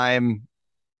 first time,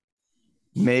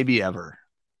 maybe ever.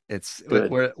 It's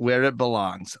Good. where it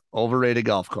belongs. Overrated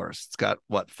golf course. It's got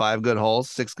what, 5 good holes,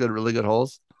 6 good, really good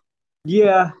holes.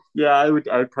 Yeah, I would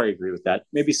probably agree with that.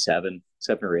 Maybe seven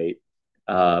or eight.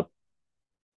 Uh,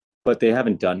 but they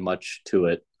haven't done much to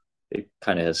it. It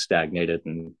kind of has stagnated.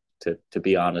 And to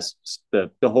be honest, the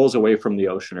holes away from the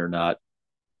ocean they're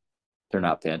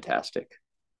not fantastic.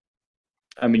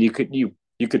 I mean, you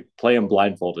could play them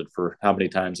blindfolded for how many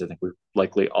times? I think we've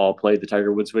likely all played the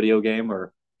Tiger Woods video game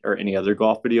or any other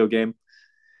golf video game.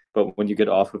 But when you get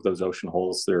off of those ocean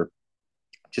holes, they're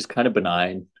just kind of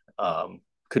benign.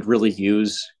 Could really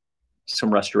use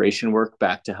some restoration work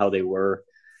back to how they were,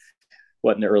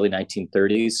 in the early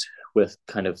 1930s, with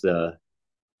kind of the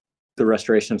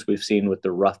restorations we've seen with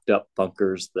the roughed up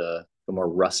bunkers, the more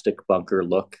rustic bunker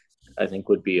look. I think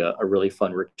would be a really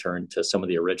fun return to some of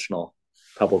the original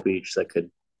Pebble Beach that could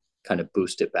kind of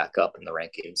boost it back up in the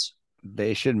rankings.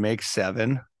 They should make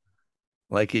 7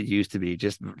 like it used to be,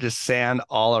 just sand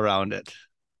all around it,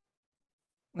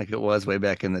 like it was way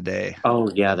back in the day. Oh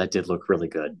yeah, that did look really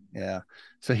good. Yeah.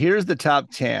 So here's the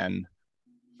top 10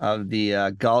 of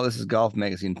the golf. This is Golf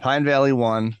Magazine. Pine Valley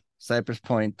 1, Cypress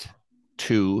Point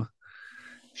 2,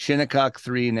 Shinnecock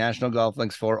 3, National Golf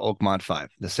Links 4, Oakmont 5.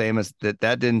 The same as that.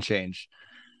 That didn't change.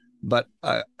 But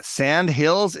Sand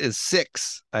Hills is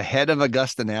 6 ahead of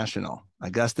Augusta National.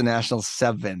 Augusta National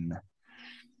 7.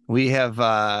 We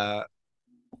have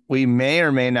we may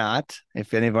or may not,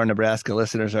 if any of our Nebraska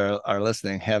listeners are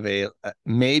listening, have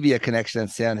maybe a connection in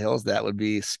Sand Hills. That would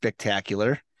be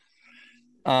spectacular.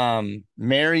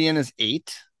 Marion is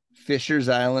 8. Fisher's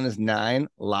Island is 9.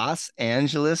 Los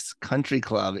Angeles Country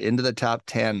Club into the top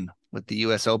 10 with the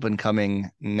U.S. Open coming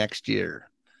next year.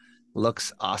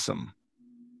 Looks awesome.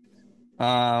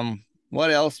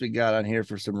 What else we got on here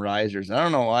for some risers? I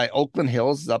don't know why. Oakland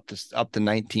Hills is up to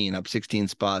 19, up 16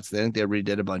 spots. I think they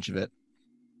redid a bunch of it.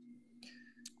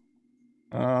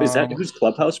 Is that whose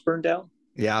clubhouse burned down?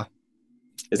 Yeah.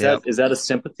 Is that a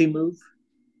sympathy move?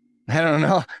 I don't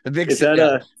know. The big Is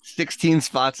that 16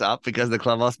 spots up because the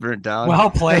clubhouse burnt down. Well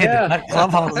played. Yeah. That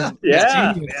clubhouse is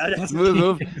Yeah, genius. man. That's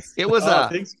Move. genius. It was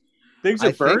things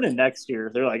are burning next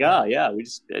year. They're like, yeah, we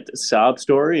just it's a sob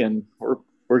story and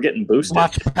we're getting boosted.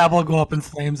 Watch Pebble go up in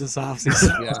flames this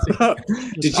offseason. Yeah.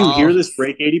 Did you hear this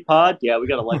Break 80 pod? Yeah, we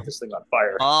got to light this thing on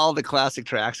fire. All the classic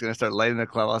tracks are going to start lighting the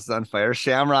clubhouse on fire.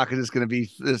 Shamrock is just going to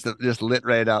be just lit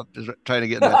right up, just trying to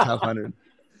get in that top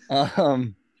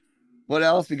 100. What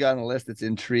else we got on the list that's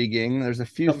intriguing? There's a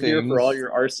few Come things. here for all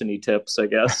your arsony tips, I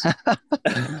guess.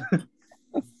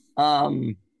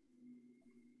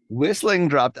 Whistling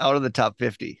dropped out of the top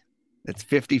 50. It's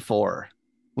 54.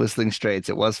 Whistling Straits.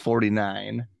 It was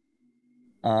 49.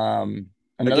 Another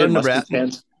Again, Nebraska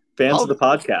fans of the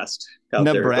podcast out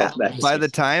Nebraska. there. By the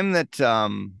time that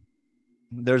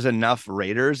there's enough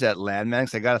Raiders at Landman,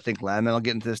 I got to think Landman will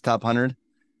get into this top 100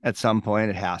 at some point.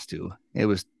 It has to. It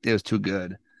was too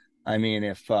good. I mean,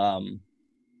 if like,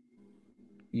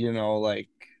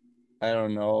 I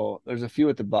don't know, there's a few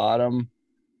at the bottom.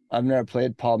 I've never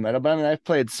played Palmetto, but I mean, I've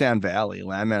played Sand Valley.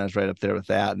 Landman is right up there with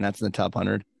that, and that's in the top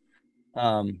 100.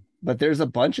 But there's a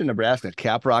bunch in Nebraska.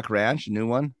 Caprock Ranch, new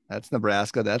one. That's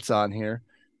Nebraska. That's on here.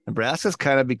 Nebraska's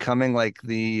kind of becoming like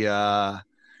the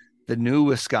new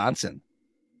Wisconsin.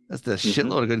 That's the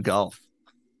shitload of good golf.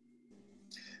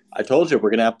 I told you we're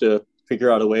gonna have to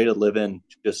figure out a way to live in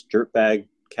just dirtbag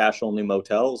cash only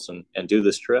motels and do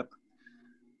this trip.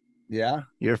 Yeah,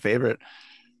 your favorite.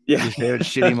 Yeah, your favorite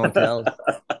shitty motels.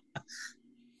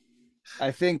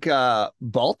 I think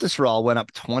Baltusrol went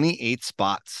up 28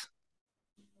 spots.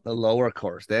 The lower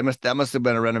course. That must have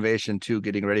been a renovation too,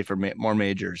 getting ready for more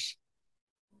majors.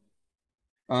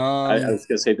 I was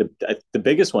gonna say the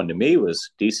biggest one to me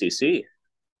was DCC.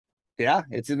 Yeah,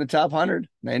 it's in the top 100,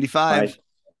 95.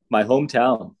 My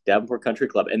hometown, Davenport Country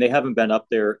Club, and they haven't been up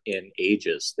there in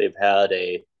ages. They've had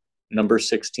a number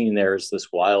 16 there is this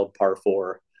wild par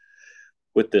 4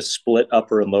 with this split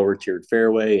upper and lower tiered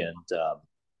fairway, and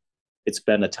it's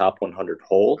been a top 100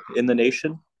 hole in the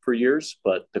nation for years,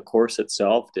 but the course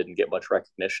itself didn't get much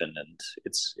recognition, and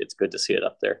it's good to see it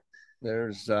up there.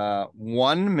 There's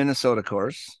one Minnesota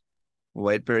course.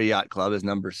 White Bear Yacht Club is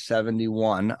number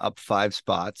 71, up 5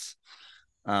 spots.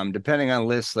 Depending on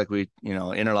lists, like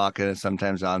Interlochen is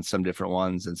sometimes on some different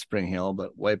ones in Spring Hill,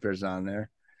 but White Bear's on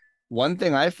there. One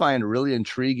thing I find really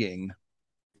intriguing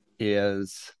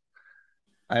is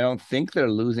I don't think they're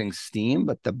losing steam,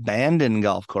 but the Bandon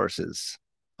golf courses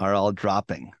are all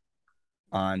dropping.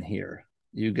 on here.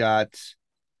 You got,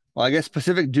 well, I guess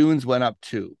Pacific Dunes went up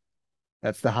 2.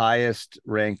 That's the highest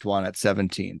ranked one at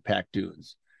 17, Pack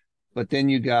Dunes. But then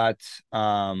you got,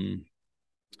 where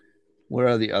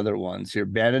are the other ones here?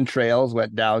 Bandon Trails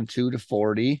went down 2 to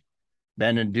 40.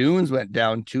 Bandon Dunes went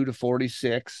down 2 to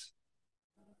 46.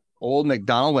 Old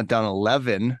McDonald went down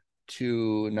 11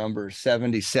 to number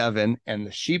 77. And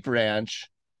the Sheep Ranch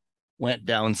went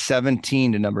down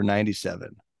 17 to number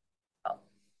 97.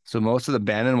 So most of the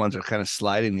Bandon ones are kind of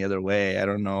sliding the other way. I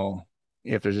don't know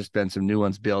if there's just been some new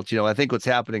ones built. I think what's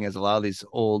happening is a lot of these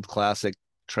old classic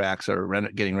tracks are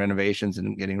getting renovations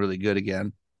and getting really good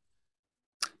again.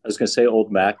 I was going to say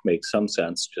Old Mac makes some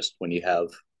sense just when you have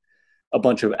a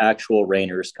bunch of actual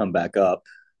Rainers come back up,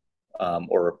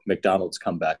 or McDonald's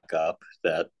come back up,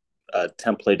 that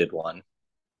templated one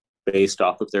based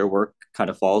off of their work kind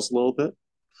of falls a little bit.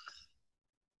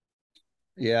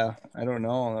 Yeah, I don't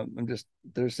know.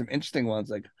 There's some interesting ones.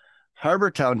 Like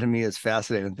Harbor Town to me is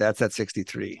fascinating. That's at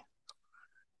 63.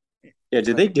 Yeah,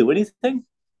 did they do anything?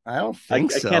 I don't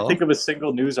think so. I can't think of a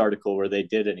single news article where they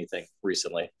did anything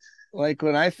recently. Like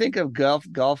when I think of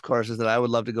golf courses that I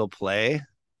would love to go play,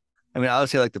 I mean,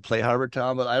 obviously I like to play Harbor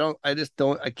Town, but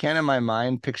I can't in my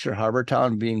mind picture Harbor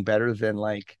Town being better than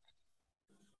like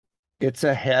it's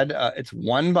ahead. It's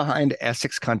one behind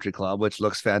Essex Country Club, which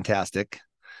looks fantastic.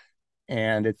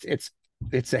 And it's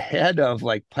ahead of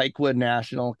like Pikewood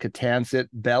National, Catanset,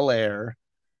 Bel Air,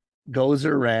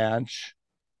 Gozer Ranch,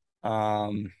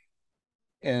 and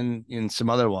in some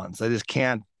other ones. I just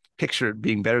can't picture it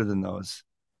being better than those.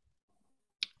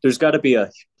 There's got to be a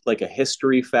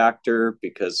history factor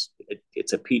because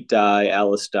it's a Pete Dye,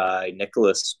 Alice Dye,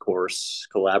 Nicholas course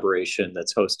collaboration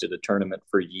that's hosted a tournament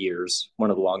for years, one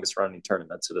of the longest running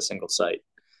tournaments at a single site.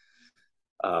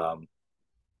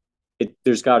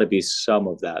 There's got to be some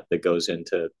of that goes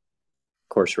into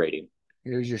course rating.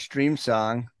 Here's your stream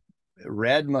song.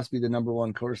 Red must be the number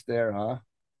one course there, huh?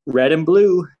 Red and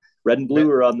blue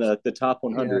are on the top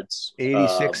 100s. Yeah,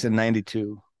 86 and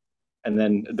 92. And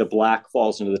then the black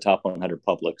falls into the top 100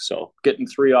 public. So getting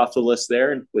 3 off the list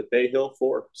there, and with Bay Hill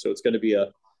 4. So it's going to be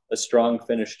a strong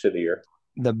finish to the year.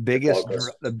 The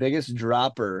biggest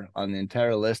dropper on the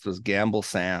entire list was Gamble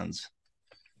Sands,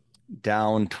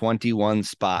 down 21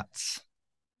 spots.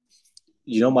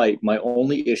 My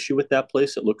only issue with that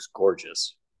place, it looks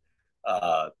gorgeous.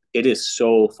 It is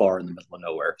so far in the middle of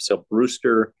nowhere. So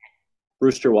Brewster,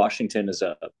 Washington is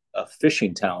a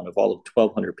fishing town of all of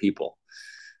 1,200 people.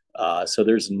 So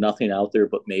there's nothing out there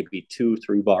but maybe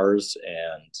 2-3 bars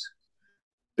and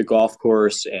the golf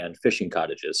course and fishing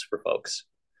cottages for folks.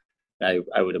 I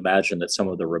would imagine that some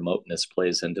of the remoteness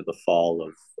plays into the fall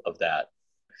of that,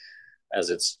 as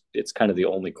it's kind of the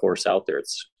only course out there.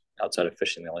 It's outside of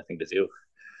fishing, the only thing to do.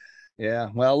 Yeah.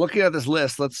 Well, looking at this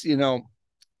list, let's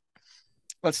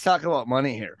talk about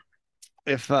money here.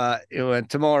 If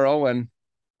tomorrow when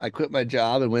I quit my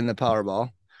job and win the Powerball,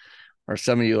 or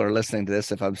some of you are listening to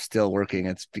this, if I'm still working,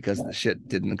 it's because the shit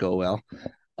didn't go well.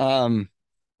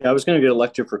 I was going to get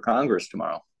elected for Congress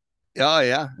tomorrow. Oh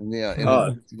yeah.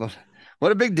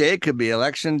 What a big day it could be.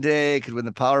 Election day, could win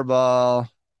the Powerball,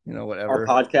 whatever.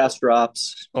 Our podcast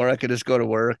drops. Or I could just go to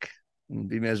work and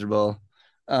be miserable.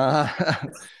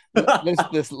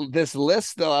 This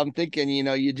list though, I'm thinking,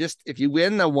 if you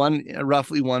win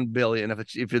roughly 1 billion,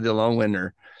 if you're the lone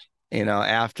winner,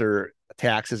 after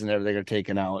taxes and everything are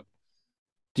taken out,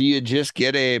 do you just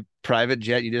get a private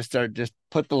jet? You just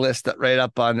put the list right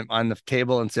up on the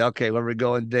table and say, okay, where are we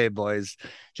going today, boys?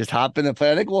 Just hop in the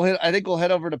plane. I think we'll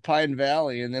head over to Pine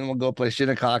Valley and then we'll go play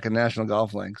Shinnecock and National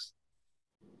Golf Links.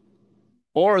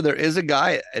 Or there is a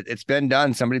guy, it's been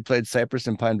done. Somebody played Cypress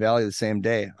and Pine Valley the same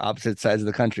day, opposite sides of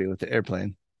the country with the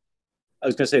airplane. I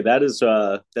was going to say that's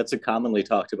a commonly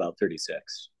talked about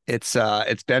 36. It's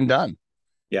been done.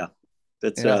 Yeah.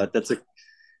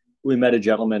 We met a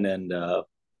gentleman in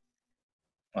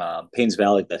Paynes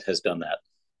Valley that has done that.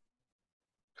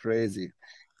 Crazy.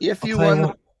 If you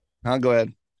want, go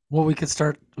ahead. Well, we could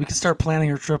start planning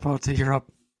our trip out to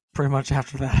Europe pretty much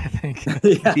after that, I think.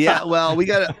 Yeah. Well,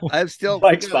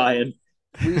 Mike's buying.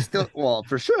 Well,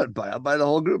 for sure I'll buy the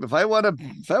whole group. If I want a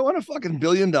fucking $1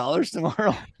 billion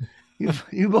tomorrow,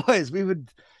 you boys,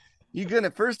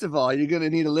 first of all, you're gonna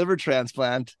need a liver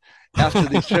transplant after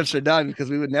these trips are done, because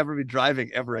we would never be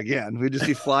driving ever again. We'd just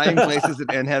be flying places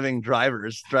and having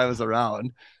drivers drive us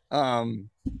around.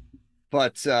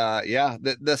 But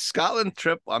the Scotland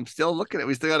trip, I'm still looking at.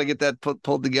 We still got to get that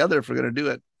pulled together if we're gonna do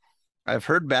it. I've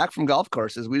heard back from golf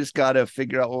courses. We just got to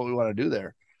figure out what we want to do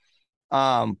there.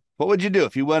 What would you do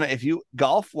if you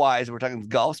golf wise? We're talking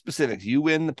golf specifics. You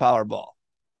win the Powerball.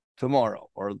 tomorrow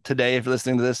or today, if you're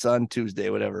listening to this on Tuesday,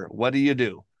 whatever, what do you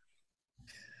do?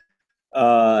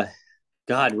 Uh,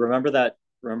 God, remember that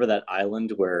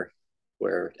island where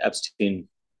Epstein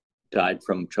died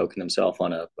from choking himself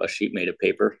on a sheet made of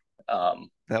paper.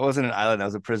 That wasn't an island. That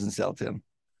was a prison cell, Tim.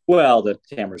 Well, the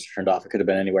cameras turned off. It could have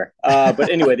been anywhere. But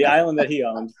anyway, the island that he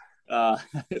owned,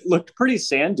 it looked pretty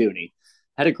sand duney.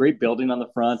 Had a great building on the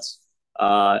front.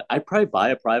 I'd probably buy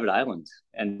a private island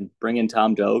and bring in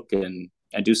Tom Doak and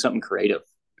do something creative.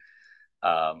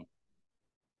 Um,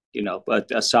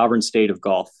 but a sovereign state of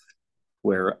golf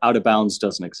where out of bounds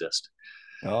doesn't exist.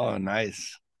 Oh,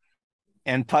 nice.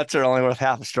 And putts are only worth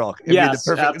half a stroke. Yes,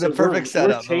 the perfect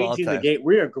setup. We're changing the game.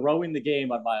 We are growing the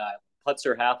game on my island. Putts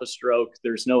are half a stroke.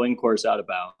 There's no in course out of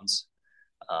bounds.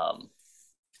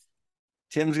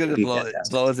 Tim's going to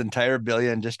blow his entire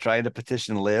billion just trying to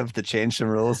petition Liv to change some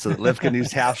rules so that Liv can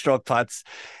use half stroke putts.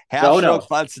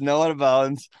 Putts, no out of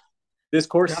bounds. This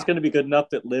course is going to be good enough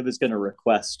that Liv is going to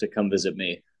request to come visit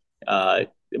me.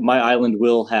 My island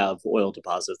will have oil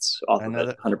deposits off of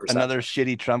it, 100%. Another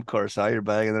shitty Trump course. Huh? You're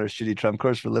buying another shitty Trump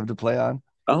course for Liv to play on?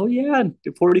 Oh, yeah.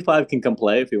 45 can come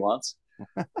play if he wants.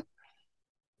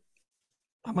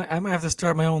 I might have to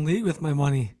start my own league with my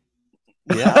money.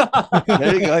 Yeah.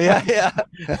 There you go.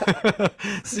 Yeah.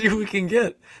 See who we can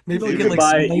get. Maybe I'll You get can like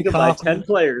Smiley buy Kaufman. 10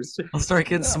 players. I'll start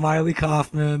getting Smiley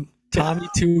Kaufman, Tommy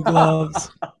Two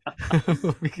Gloves.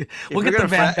 we'll get the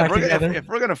band back together. If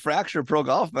we're gonna fracture pro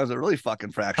golf, might as well really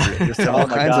fucking fracture it. Just have all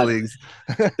kinds of leagues.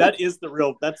 That's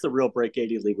the real break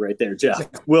 80 league right there, Jeff.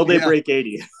 Will they break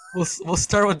 80? We'll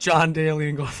start with John Daly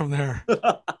and go from there.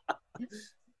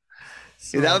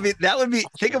 So, that would be.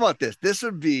 Think about this. This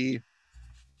would be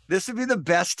the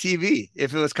best TV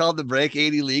if it was called the Break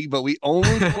 80 League, but we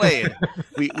only played,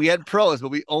 we had pros, but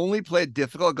we only played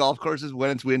difficult golf courses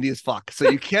when it's windy as fuck. So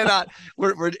you cannot,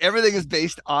 everything is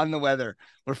based on the weather.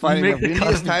 We're finding the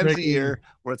windiest times of year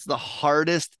where it's the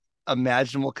hardest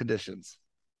imaginable conditions.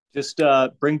 Just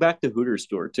bring back the Hooters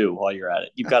tour too while you're at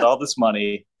it. You've got all this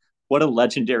money. What a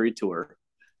legendary tour.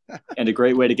 And a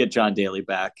great way to get John Daly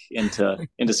back into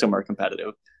somewhere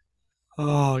competitive.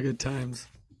 Oh, good times.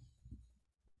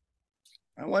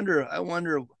 I wonder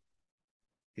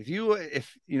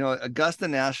if Augusta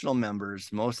National members,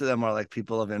 most of them are like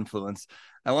people of influence.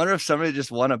 I wonder if somebody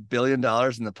just won $1 billion in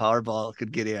the Powerball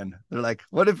could get in. They're like,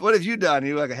 what have you done?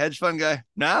 You like a hedge fund guy?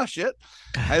 Nah, shit.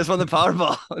 I just won the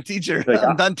Powerball. Teacher. Like,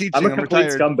 I'm done teaching. I'm a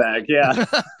complete retired. Scumbag. Yeah.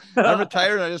 I'm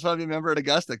retired and I just want to be a member at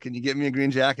Augusta. Can you get me a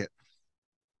green jacket?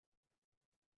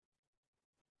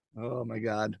 Oh my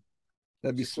God.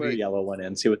 That'd be sweet. Yellow one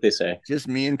in. See what they say. Just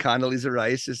me and Condoleezza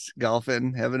Rice, just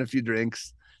golfing, having a few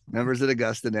drinks. Members at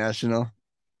Augusta National.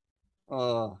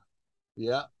 Oh,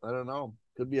 yeah. I don't know.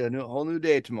 Could be a whole new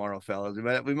day tomorrow, fellas.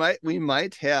 We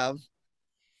might have.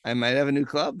 I might have a new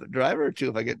club driver or two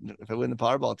if I win the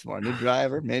Powerball tomorrow. New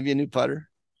driver, maybe a new putter.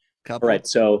 Couple. Right.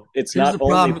 So it's Here's not the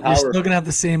only problem. power. You're still gonna have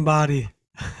the same body.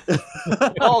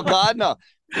 Oh God, no!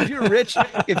 If you're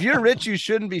rich, you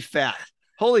shouldn't be fat.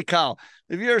 Holy cow!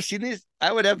 Have you ever seen these?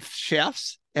 I would have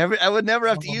chefs. I would never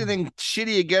have to eat anything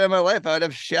shitty again in my life. I would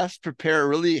have chefs prepare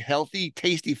really healthy,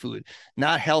 tasty food,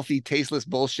 not healthy, tasteless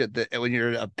bullshit that when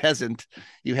you're a peasant,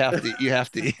 you have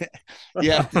to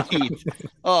eat.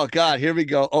 Oh God, here we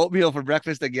go. Oatmeal for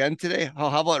breakfast again today. Oh,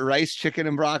 how about rice, chicken,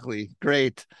 and broccoli?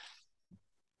 Great.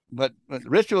 But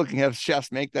rich people can have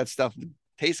chefs make that stuff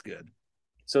taste good.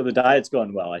 So the diet's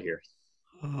going well, I hear.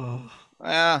 Oh.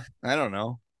 I don't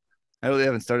know. I really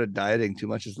haven't started dieting too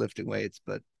much as lifting weights,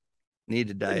 but need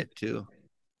to diet too.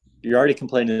 You're already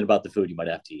complaining about the food you might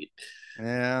have to eat.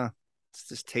 Yeah, it's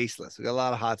just tasteless. We got a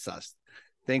lot of hot sauce.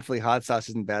 Thankfully, hot sauce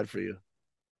isn't bad for you.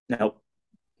 Nope.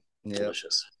 Yeah.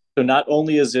 Delicious. So not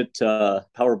only is it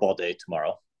Powerball Day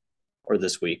tomorrow or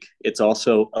this week, it's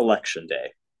also Election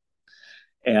Day.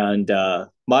 And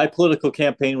my political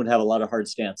campaign would have a lot of hard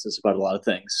stances about a lot of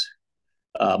things,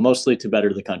 mostly to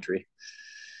better the country.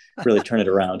 Really turn it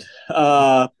around.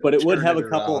 But it would have a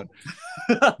couple.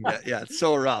 yeah, it's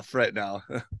so rough right now.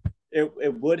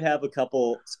 It would have a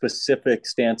couple specific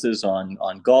stances on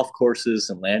golf courses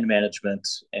and land management,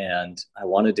 and I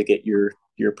wanted to get your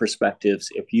perspectives.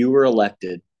 If you were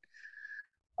elected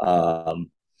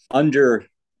under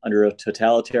a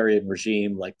totalitarian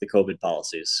regime like the COVID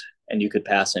policies, and you could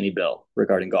pass any bill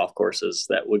regarding golf courses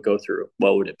that would go through,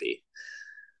 what would it be?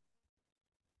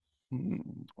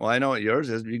 Well, I know what yours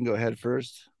is, but you can go ahead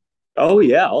first. Oh,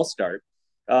 yeah, I'll start.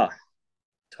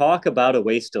 Talk about a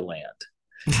waste of land.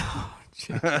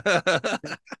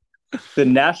 The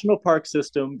national park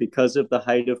system, because of the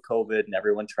height of COVID and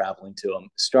everyone traveling to them,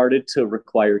 started to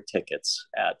require tickets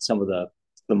at some of the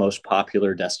the most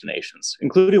popular destinations,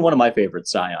 including one of my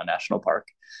favorites, Zion National Park.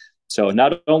 So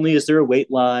not only is there a wait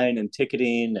line and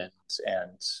ticketing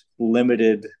and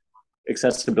limited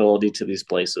accessibility to these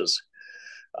places,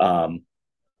 um,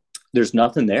 there's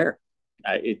nothing there.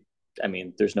 I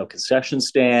mean, there's no concession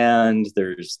stand.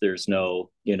 There's no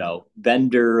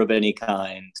vendor of any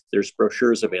kind. There's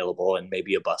brochures available and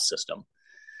maybe a bus system,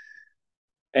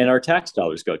 and our tax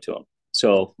dollars go to them.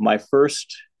 So my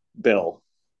first bill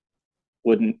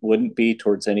wouldn't be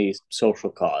towards any social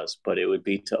cause, but it would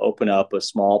be to open up a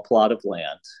small plot of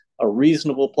land, a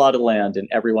reasonable plot of land in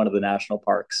every one of the national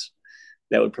parks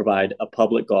that would provide a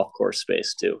public golf course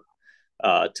space to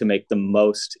make the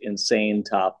most insane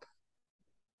top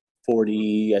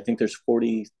 40. I think there's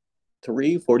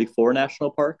 43, 44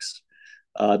 national parks.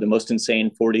 The most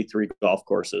insane 43 golf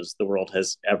courses the world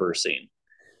has ever seen.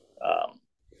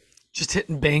 Just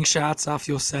hitting bang shots off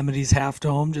Yosemite's Half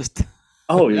Dome. Just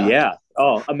oh yeah.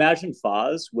 Oh, imagine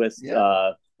Foz with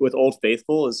Old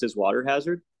Faithful as his water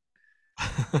hazard,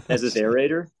 as his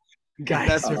aerator.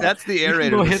 guys, That's the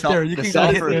aerator. go hit there. You can go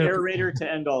hit That's the there. aerator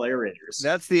to end all aerators.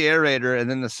 That's the aerator, and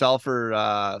then the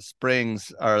sulfur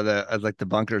springs are like the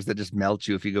bunkers that just melt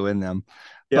you if you go in them.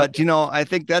 Yep. But I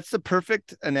think that's the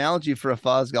perfect analogy for a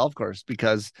Foz golf course,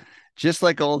 because just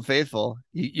like Old Faithful,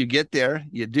 you get there,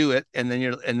 you do it, and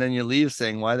then you leave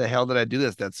saying, "Why the hell did I do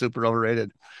this? That's super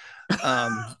overrated."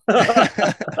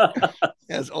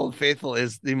 As Old Faithful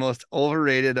is the most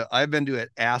overrated. I've been to an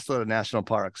assload of national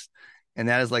parks, and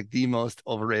that is like the most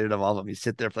overrated of all of them. You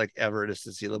sit there for like ever just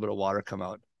to see a little bit of water come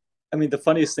out. I mean, the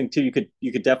funniest thing too, you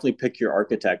could definitely pick your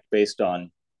architect based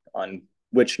on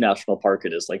which national park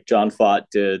it is. Like John Fott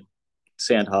did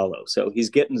Sand Hollow, so he's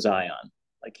getting Zion.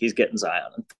 And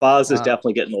Foz is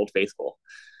definitely getting Old Faithful.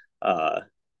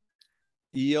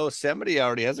 Yosemite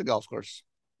already has a golf course.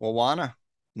 Wawana,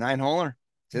 9-holer.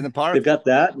 It's in the park. They've got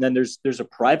that, and then there's a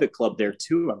private club there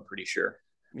too, I'm pretty sure.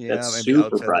 Yeah, that's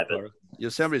super private.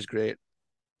 Yosemite's great.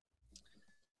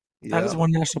 That is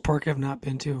one national park I've not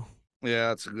been to. Yeah,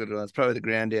 that's a good one. It's probably the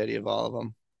granddaddy of all of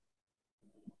them.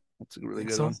 That's a really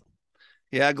good one.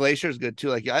 Yeah, Glacier's good too.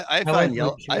 Like I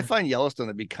find Yellowstone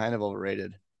to be kind of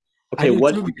overrated. Okay, I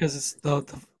do too, because it's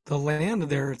the land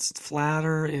there. It's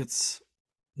flatter. It's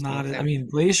not. I mean,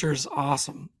 Glacier's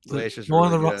awesome. Glacier's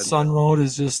going really on the Sun Road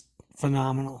is just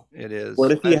phenomenal. It is.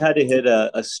 What if you had to hit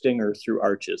a stinger through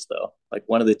arches though? Like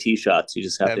one of the tee shots, you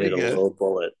just have to hit a little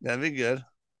bullet. That'd be good.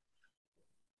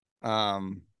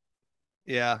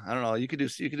 Yeah, I don't know. You could do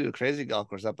a crazy golf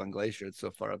course up on Glacier. It's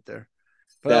so far up there.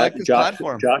 But I like this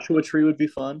platform. Joshua Tree would be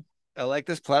fun. I like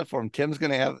this platform. Tim's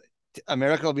gonna have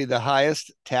America will be the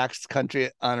highest taxed country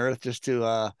on earth just to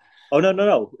oh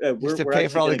no. Just to pay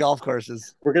for all the golf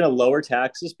courses. We're gonna lower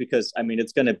taxes because I mean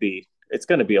it's gonna be a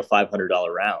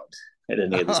 $500 round at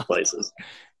any of these places.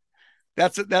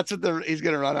 That's what he's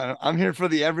gonna run on. I'm here for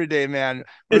the everyday man.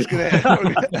 We're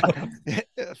gonna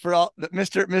for all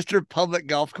Mr. Public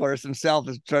Golf Course himself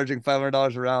is charging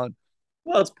 $500 a round.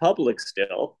 Well, it's public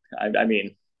still. I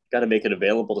mean, got to make it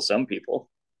available to some people.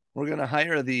 We're gonna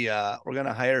hire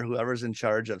whoever's in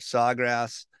charge of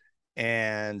Sawgrass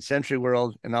and Century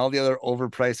World and all the other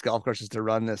overpriced golf courses to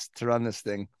run this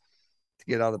thing, to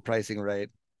get all the pricing right.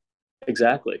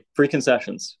 Exactly, free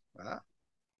concessions.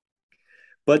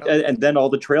 But and then all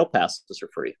the trail passes are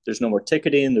free. There's no more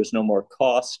ticketing. There's no more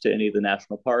cost to any of the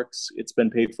national parks. It's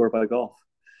been paid for by golf.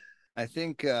 I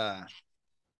think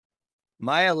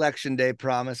my election day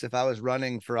promise, if I was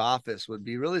running for office, would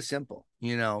be really simple.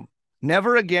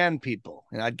 Never again, people.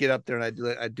 And I'd get up there and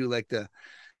I'd do like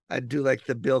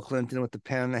the Bill Clinton with the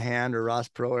pen in the hand, or Ross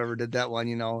Perot ever did that one,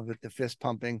 with the fist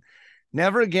pumping.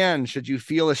 Never again should you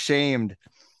feel ashamed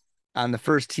on the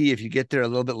first tee if you get there a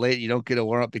little bit late, you don't get a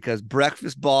warm up, because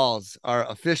breakfast balls are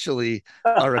officially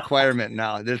a requirement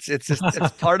now. It's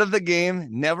part of the game.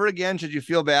 Never again should you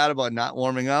feel bad about not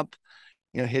warming up,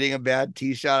 hitting a bad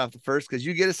tee shot off the first, because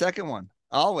you get a second one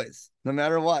always, no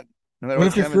matter what. No matter what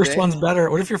if your first one's better?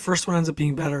 What if your first one ends up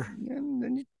being better?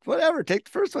 Whatever, take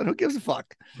the first one. Who gives a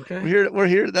fuck? Okay, we're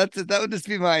here. That would just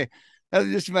be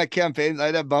my campaign.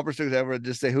 I'd have bumper stickers that would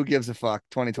just say, "Who gives a fuck?"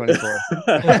 2024.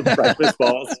 Breakfast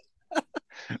balls.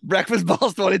 Breakfast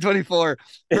balls 2024.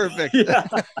 Perfect.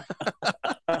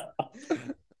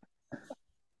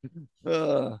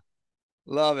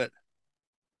 Love it.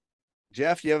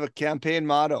 Jeff, you have a campaign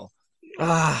motto?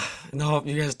 No,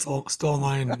 you guys stole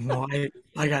mine. No,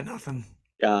 I got nothing.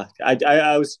 Yeah,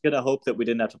 I was gonna hope that we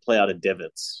didn't have to play out of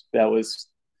divots. That was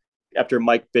after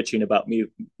Mike bitching about me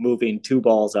moving 2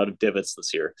 balls out of divots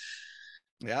this year.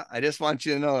 Yeah, I just want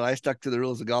you to know that I stuck to the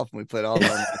rules of golf and we played all of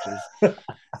our matches.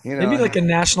 Maybe like a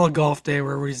national golf day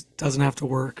where we doesn't have to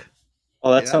work.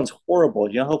 Oh, that Yeah. sounds horrible.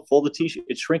 You know how full the t-shirt,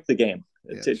 it shrink the game.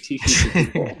 Yeah. T-shirts are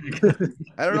too full.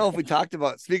 I don't know if we talked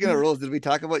about, speaking of rules, did we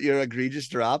talk about your egregious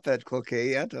drop at Cloquet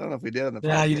yet? I don't know if we did on the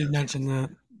Yeah, podcast. you did mention that.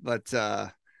 But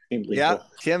Seemed yeah,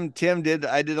 legal. Tim did.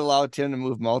 I did allow Tim to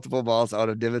move multiple balls out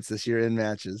of divots this year in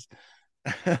matches.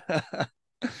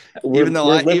 Even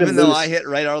though I hit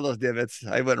right out of those divots,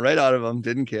 I went right out of them.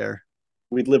 Didn't care.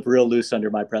 We'd live real loose under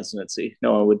my presidency.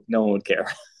 No one would care.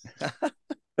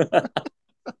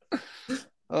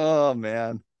 Oh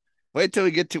man. Wait till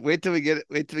we get into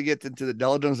the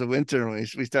doldrums of winter and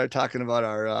we start talking about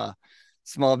our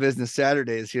small business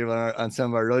Saturdays here on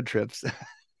some of our road trips.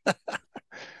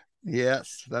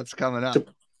 Yes, that's coming up.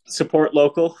 Support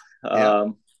local. Yeah.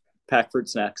 Packford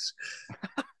snacks.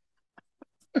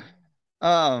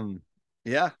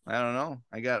 Yeah, I don't know.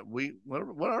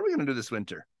 What are we gonna do this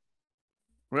winter?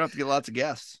 We're gonna have to get lots of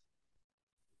guests.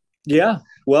 Yeah.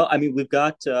 Well, I mean, we've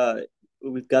got the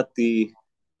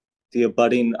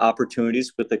abutting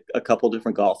opportunities with a couple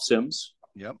different golf sims.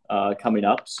 Yep. Coming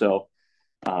up. So,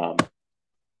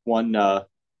 one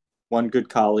good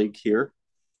colleague here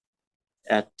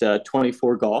at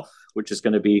 24 Golf, which is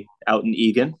going to be out in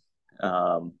Egan.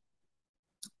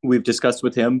 We've discussed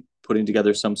with him putting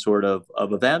together some sort of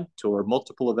event or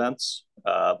multiple events,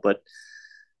 but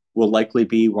will likely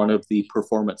be one of the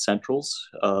performance centrals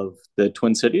of the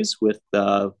Twin Cities with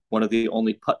one of the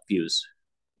only putt views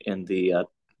in the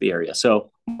area.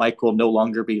 So Mike will no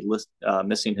longer be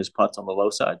missing his putts on the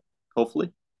low side,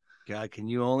 hopefully. God, can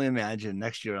you only imagine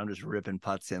next year I'm just ripping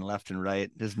putts in left and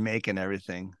right, just making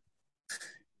everything.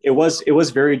 It was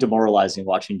very demoralizing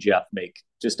watching Jeff make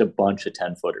just a bunch of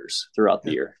 10-footers throughout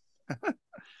the year.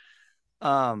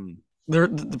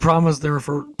 The problem is they were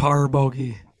for par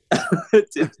bogey.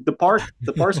 The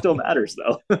par still matters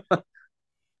though.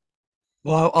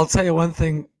 Well, I'll tell you one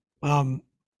thing.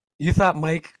 You thought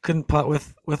Mike couldn't putt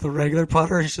with a regular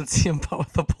putter? You should see him putt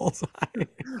with a bullseye.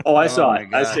 Oh, I saw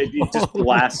it. God. I said you just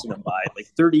blasted him by like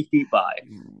 30 feet by.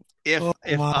 If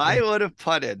I would have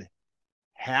putted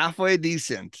halfway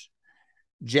decent,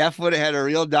 Jeff would have had a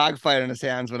real dogfight in his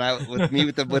hands with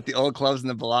the old clubs and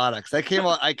the Balata. Because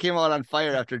I came out on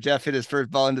fire after Jeff hit his first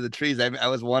ball into the trees. I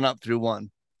was one up through one.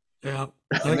 Yeah.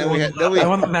 I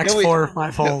won the next 4 or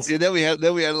 5 holes. Then we had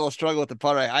a little struggle with the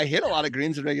putter. I hit a lot of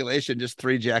greens in regulation, just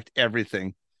 3-jacked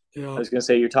everything. Yeah. I was gonna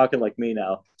say you're talking like me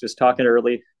now. Just talking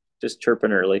early, just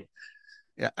chirping early.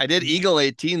 Yeah, I did eagle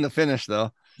 18 the finish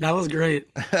though. That was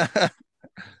great.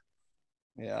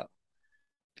 Yeah.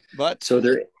 But so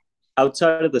there,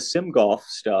 outside of the sim golf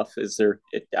stuff, is there?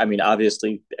 I mean,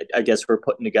 obviously, I guess we're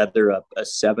putting together a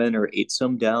 7 or 8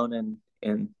 sim down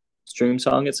in Stream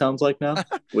Song. It sounds like now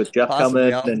with Jeff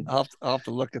possibly, coming. I'll have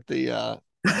to look at the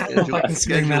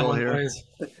schedule here.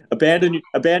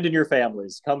 Abandon your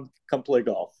families. Come play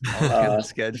golf. The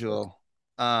schedule.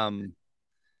 What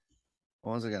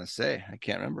was I gonna say? I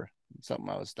can't remember. Something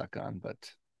I was stuck on, but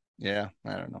yeah,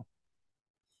 I don't know.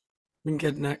 We can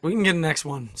get next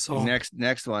one. So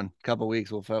next one, couple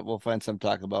weeks, we'll find some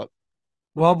talk about.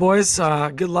 Well, boys,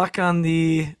 good luck on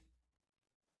the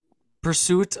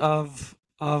pursuit of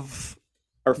our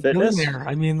fitness. There.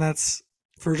 I mean, that's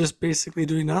for just basically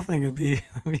doing nothing. It'd be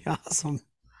awesome.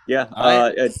 Yeah.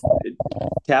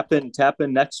 Tap in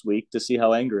next week to see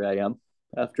how angry I am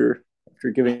after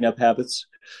giving up habits.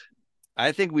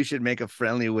 I think we should make a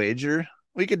friendly wager.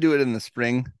 We could do it in the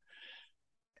spring,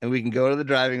 and we can go to the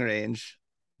driving range.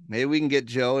 Maybe we can get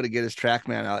Joe to get his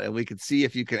TrackMan out, and we could see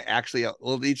if you can actually.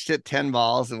 We'll each hit 10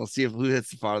 balls, and we'll see who hits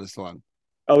the farthest one.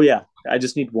 Oh yeah, I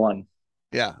just need one.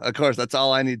 Yeah, of course. That's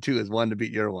all I need too is one to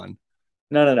beat your one.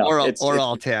 No. Or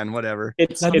all 10, whatever.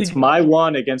 It's my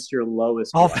one against your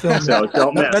lowest. I'll film it. So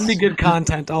don't miss. That'd be good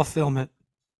content. I'll film it.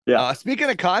 Yeah. Speaking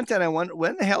of content, I wonder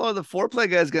when the hell are the foreplay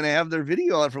guys going to have their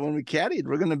video out for when we caddied?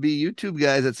 We're going to be YouTube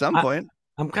guys at some point.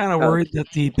 I'm kind of worried that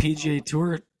the PGA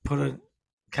Tour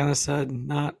said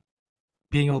not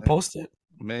being able to post it.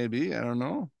 Maybe, I don't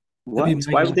know. Why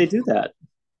would they do that?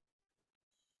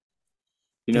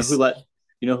 You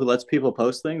know who lets people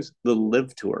post things? The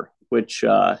Live Tour, which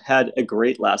had a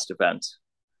great last event.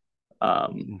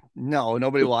 No,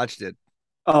 nobody watched it.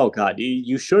 Oh God,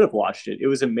 you should have watched it. It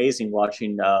was amazing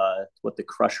watching what the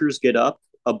Crushers get up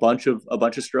a bunch of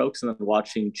strokes, and then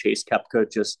watching Chase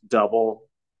Koepka just double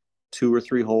 2 or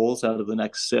 3 holes out of the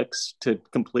next 6 to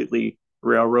completely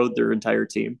railroad their entire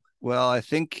team. Well, I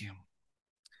think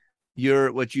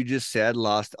what you just said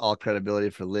lost all credibility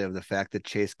for Liv. The fact that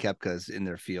Chase Koepka's in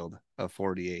their field of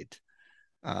 48.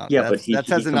 But that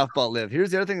says enough about Liv. Here's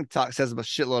the other thing that says about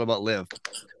shitload about Liv.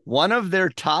 One of their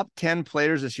top 10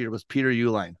 players this year was Peter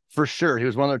Uihlein. For sure. He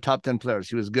was one of their top 10 players.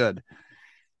 He was good.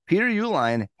 Peter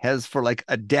Uihlein has for like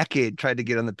a decade tried to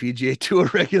get on the PGA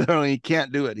Tour regularly. He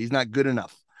can't do it. He's not good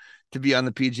enough to be on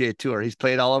the PGA Tour. He's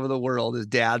played all over the world. His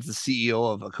dad's the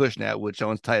CEO of Acushnet, which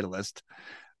owns Titleist.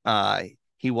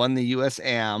 He won the US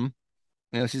Am.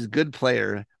 He's a good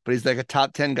player, but he's like a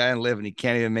top 10 guy in LIV, and he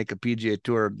can't even make a PGA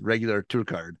Tour regular tour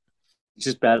card. He's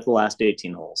just bad at the last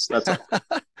 18 holes. That's all.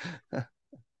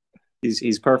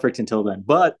 He's perfect until then.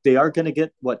 But they are going to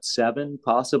get, 7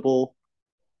 possible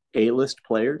A-list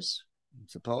players?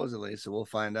 Supposedly, so we'll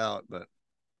find out. But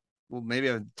we'll maybe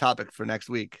have a topic for next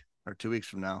week or 2 weeks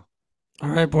from now. All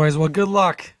right, boys. Well, good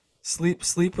luck. Sleep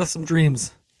with some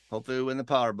dreams. Hopefully we win the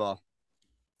Powerball.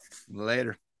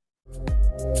 Later.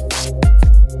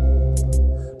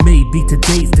 Maybe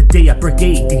today's the day I break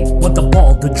 80. Want the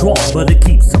ball to draw, but it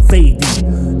keeps on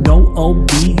fading. No OB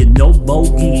and no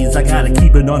bogeys. I gotta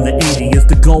keep it on the 80. It's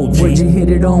the goal, G. Would you hit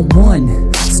it on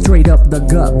one? Straight up the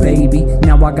gut, baby.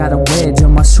 Now I got a wedge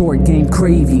on my short game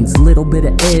cravings. Little bit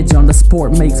of edge on the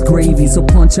sport makes gravy. So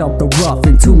punch out the rough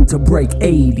and tune to break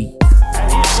 80.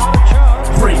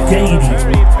 Break 80.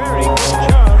 Very, very good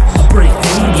job. Break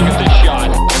 80. Look at this shot.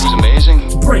 It was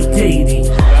amazing. Break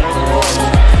 80.